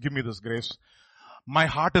 Lord, just give me this grace. My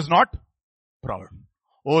heart is not proud.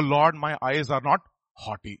 Oh Lord, my eyes are not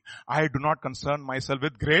haughty. I do not concern myself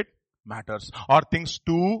with great matters or things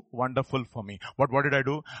too wonderful for me. But what did I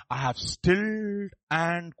do? I have stilled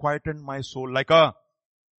and quietened my soul like a,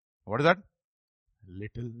 what is that?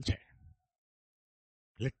 Little child.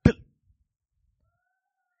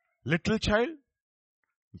 Little child.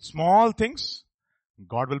 Small things.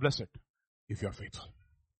 God will bless it if you are faithful.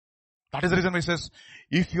 That is the reason why he says,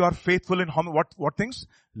 if you are faithful in what things?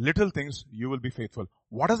 Little things, you will be faithful.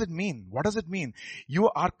 What does it mean? What does it mean? You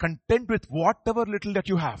are content with whatever little that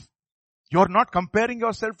you have. You are not comparing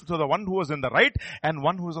yourself to the one who is in the right and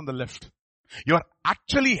one who is on the left. You are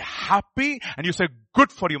actually happy and you say,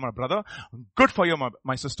 good for you, my brother. Good for you,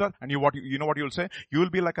 my sister. And you know what you will say? You will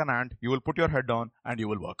be like an ant. You will put your head down and you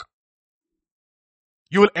will work.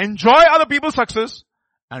 You will enjoy other people's success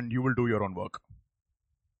and you will do your own work.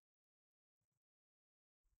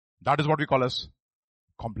 That is what we call as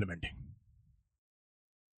complimenting.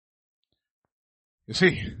 You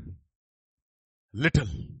see, little.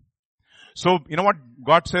 So, you know what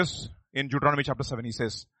God says in Deuteronomy chapter 7? He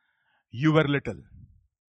says, you were little.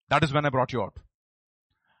 That is when I brought you out.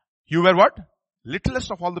 You were what?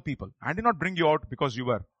 Littlest of all the people. I did not bring you out because you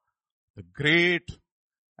were the great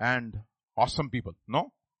and awesome people.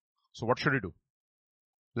 No? So what should we do?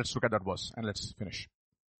 Let's look at that verse and let's finish.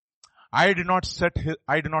 I did not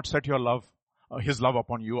set your love, his love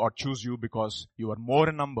upon you or choose you because you are more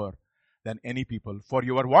in number than any people. For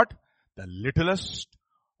you are what? The littlest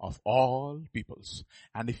of all peoples.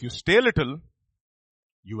 And if you stay little,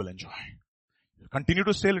 you will enjoy. You continue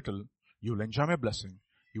to stay little, you will enjoy my blessing.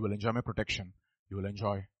 You will enjoy my protection. You will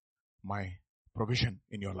enjoy my provision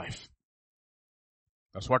in your life.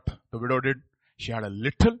 That's what the widow did. She had a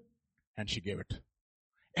little and she gave it.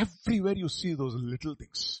 Everywhere you see those little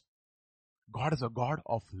things. God is a God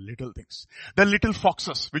of little things. The little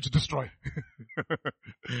foxes which destroy.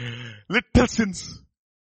 Little sins.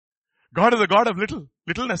 God is a God of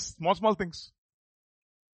littleness, small things.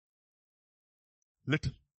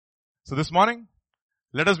 Little. So this morning,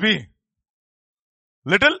 let us be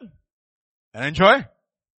little and enjoy.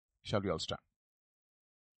 Shall we all stand?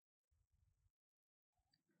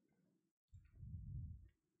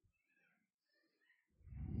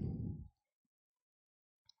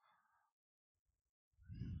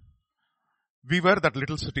 We were that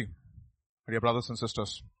little city, my dear brothers and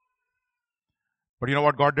sisters. But you know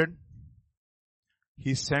what God did?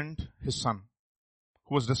 He sent His Son,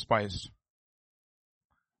 who was despised.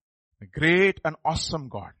 A great and awesome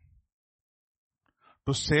God.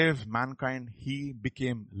 To save mankind, He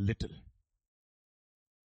became little.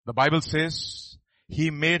 The Bible says He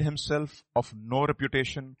made Himself of no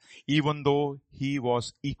reputation, even though He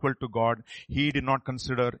was equal to God. He did not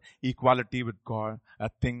consider equality with God a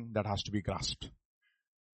thing that has to be grasped.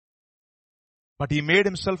 But He made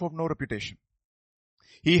Himself of no reputation.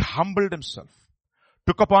 He humbled Himself,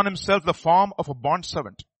 took upon Himself the form of a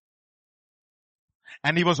bondservant,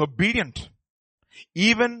 and He was obedient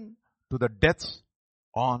even to the death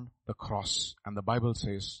on the cross. And the Bible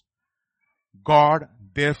says, God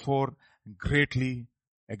therefore greatly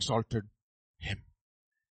exalted Him.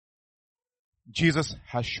 Jesus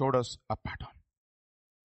has showed us a pattern.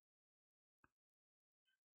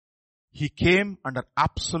 He came under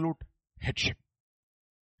absolute headship.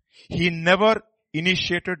 He never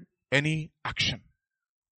initiated any action.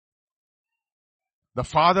 The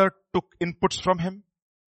Father took inputs from Him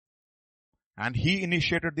and He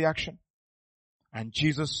initiated the action, and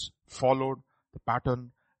Jesus followed the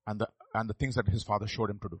pattern and the things that His Father showed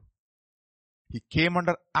Him to do. He came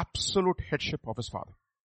under absolute headship of His Father.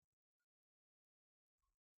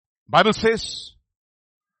 Bible says,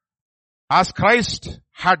 as Christ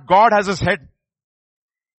had God as His head,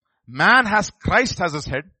 man has Christ as his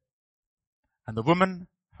head, and the woman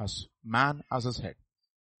has man as his head.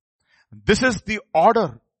 This is the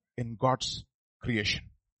order in God's creation.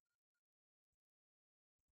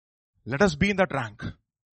 Let us be in that rank.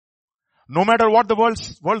 No matter what the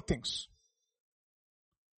world thinks.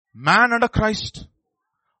 Man under Christ,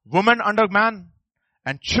 woman under man,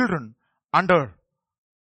 and children under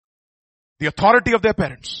the authority of their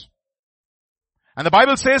parents. And the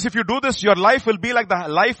Bible says if you do this, your life will be like the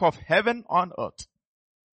life of heaven on earth.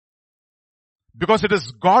 Because it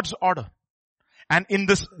is God's order. And in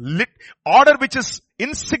this order which is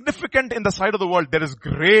insignificant in the sight of the world, there is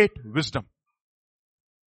great wisdom.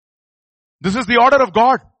 This is the order of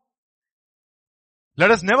God.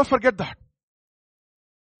 Let us never forget that.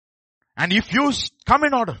 And if you come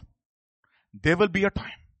in order, there will be a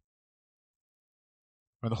time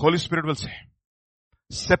when the Holy Spirit will say,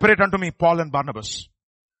 separate unto me Paul and Barnabas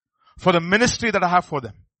for the ministry that I have for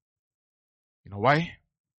them. You know why?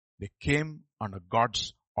 They came under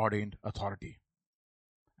God's ordained authority.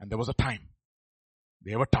 And there was a time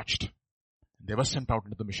they were touched. They were sent out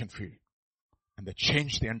into the mission field. And they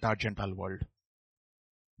changed the entire Gentile world.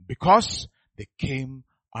 Because they came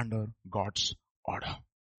under God's order.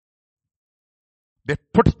 They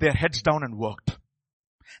put their heads down and worked.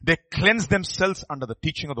 They cleansed themselves under the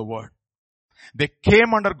teaching of the word. They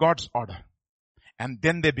came under God's order. And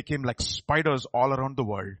then they became like spiders all around the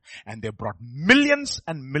world. And they brought millions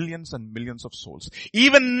and millions and millions of souls.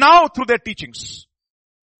 Even now through their teachings,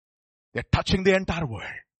 they're touching the entire world.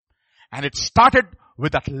 And it started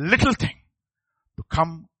with that little thing to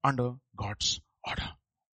come under God's order.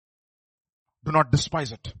 Do not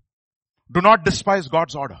despise it. Do not despise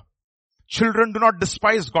God's order. Children, do not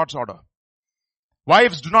despise God's order.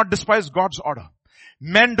 Wives, do not despise God's order.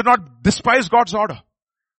 Men, do not despise God's order.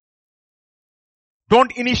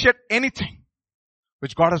 Don't initiate anything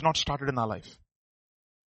which God has not started in our life.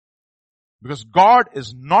 Because God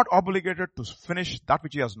is not obligated to finish that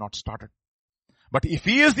which He has not started. But if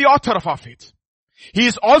He is the author of our faith, He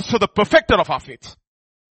is also the perfecter of our faith.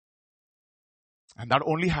 And that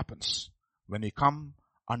only happens when we come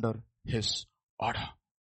under His order.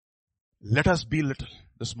 Let us be little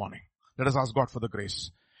this morning. Let us ask God for the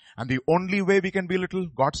grace. And the only way we can be little,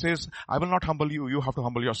 God says, I will not humble you. You have to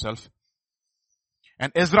humble yourself.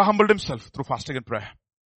 And Ezra humbled himself through fasting and prayer.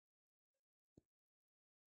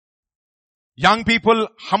 Young people,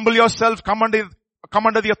 humble yourself. Come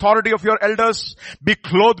under the authority of your elders. Be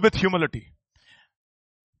clothed with humility.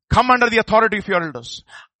 Come under the authority of your elders.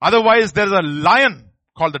 Otherwise, there is a lion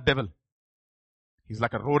called the devil. He's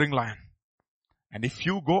like a roaring lion. And if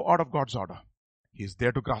you go out of God's order, He's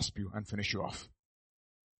there to grasp you and finish you off.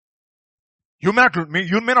 You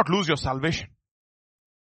may not lose your salvation,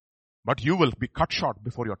 but you will be cut short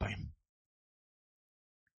before your time.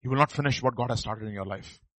 You will not finish what God has started in your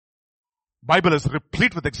life. Bible is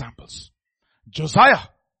replete with examples. Josiah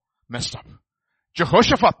messed up.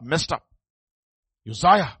 Jehoshaphat messed up.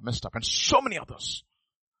 Uzziah messed up, and so many others.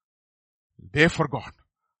 They forgot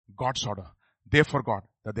God's order. They forgot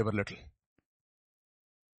that they were little.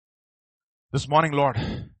 This morning, Lord,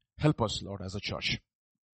 help us, Lord, as a church.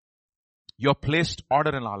 You have placed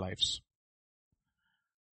order in our lives.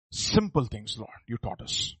 Simple things, Lord, you taught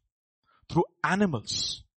us. Through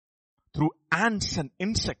animals, through ants and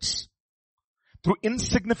insects, through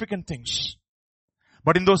insignificant things.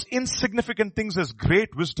 But in those insignificant things is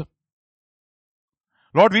great wisdom.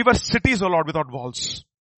 Lord, we were cities, O Lord, without walls.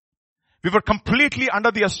 We were completely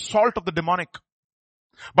under the assault of the demonic.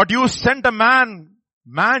 But you sent a man,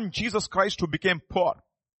 Jesus Christ, who became poor.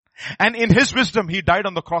 And in His wisdom, He died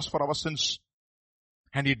on the cross for our sins.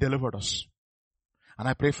 And He delivered us. And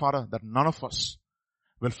I pray, Father, that none of us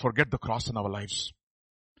will forget the cross in our lives.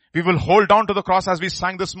 We will hold on to the cross as we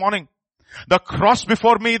sang this morning. The cross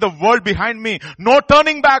before me, the world behind me. No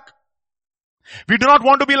turning back. We do not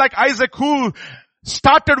want to be like Isaac, who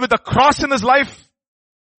started with a cross in his life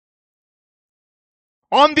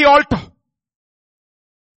on the altar.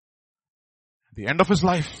 At the end of his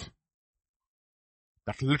life,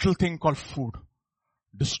 that little thing called food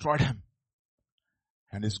destroyed him.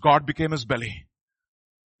 And his God became his belly.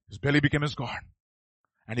 His belly became his God.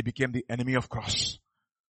 And he became the enemy of cross.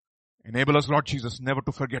 Enable us, Lord Jesus, never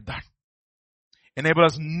to forget that. Enable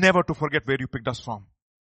us never to forget where you picked us from.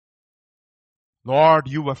 Lord,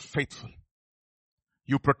 you were faithful.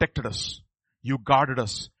 You protected us. You guarded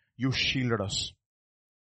us. You shielded us.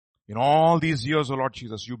 In all these years, O Lord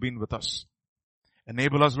Jesus, you've been with us.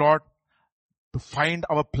 Enable us, Lord, to find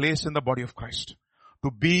our place in the body of Christ.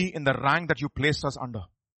 To be in the rank that you placed us under.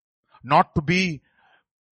 Not to be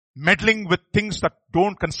meddling with things that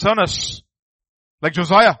don't concern us. Like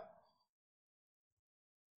Josiah.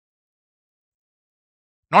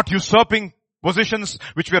 Not usurping positions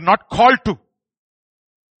which we are not called to.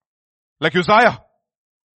 Like Uzziah.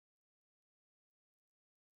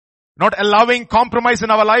 Not allowing compromise in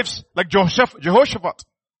our lives like Jehoshaphat.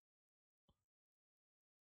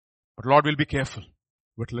 But Lord, we'll be careful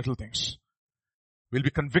with little things. We'll be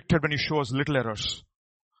convicted when you show us little errors.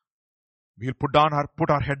 We'll put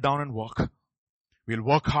our head down and work. We'll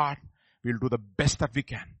work hard. We'll do the best that we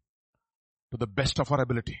can. To the best of our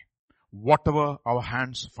ability. Whatever our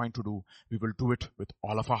hands find to do, we will do it with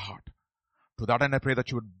all of our heart. To that end, I pray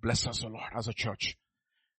that you would bless us, O Lord, as a church.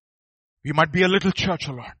 We might be a little church,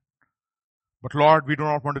 O Lord. But Lord, we do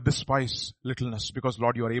not want to despise littleness, because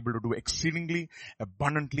Lord, you are able to do exceedingly,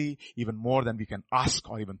 abundantly, even more than we can ask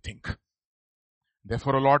or even think.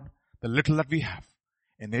 Therefore, O Lord, the little that we have,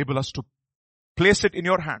 enable us to place it in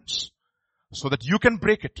your hands so that you can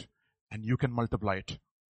break it and you can multiply it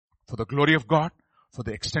for the glory of God, for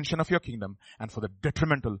the extension of your kingdom, and for the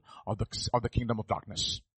detrimental of the kingdom of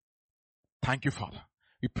darkness. Thank you, Father.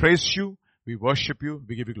 We praise you, we worship you,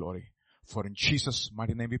 we give you glory. For in Jesus'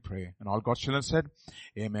 mighty name we pray. And all God's children said,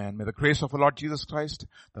 Amen. May the grace of our Lord Jesus Christ,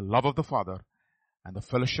 the love of the Father, and the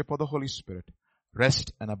fellowship of the Holy Spirit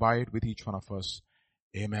rest and abide with each one of us.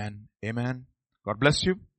 Amen. Amen. God bless you.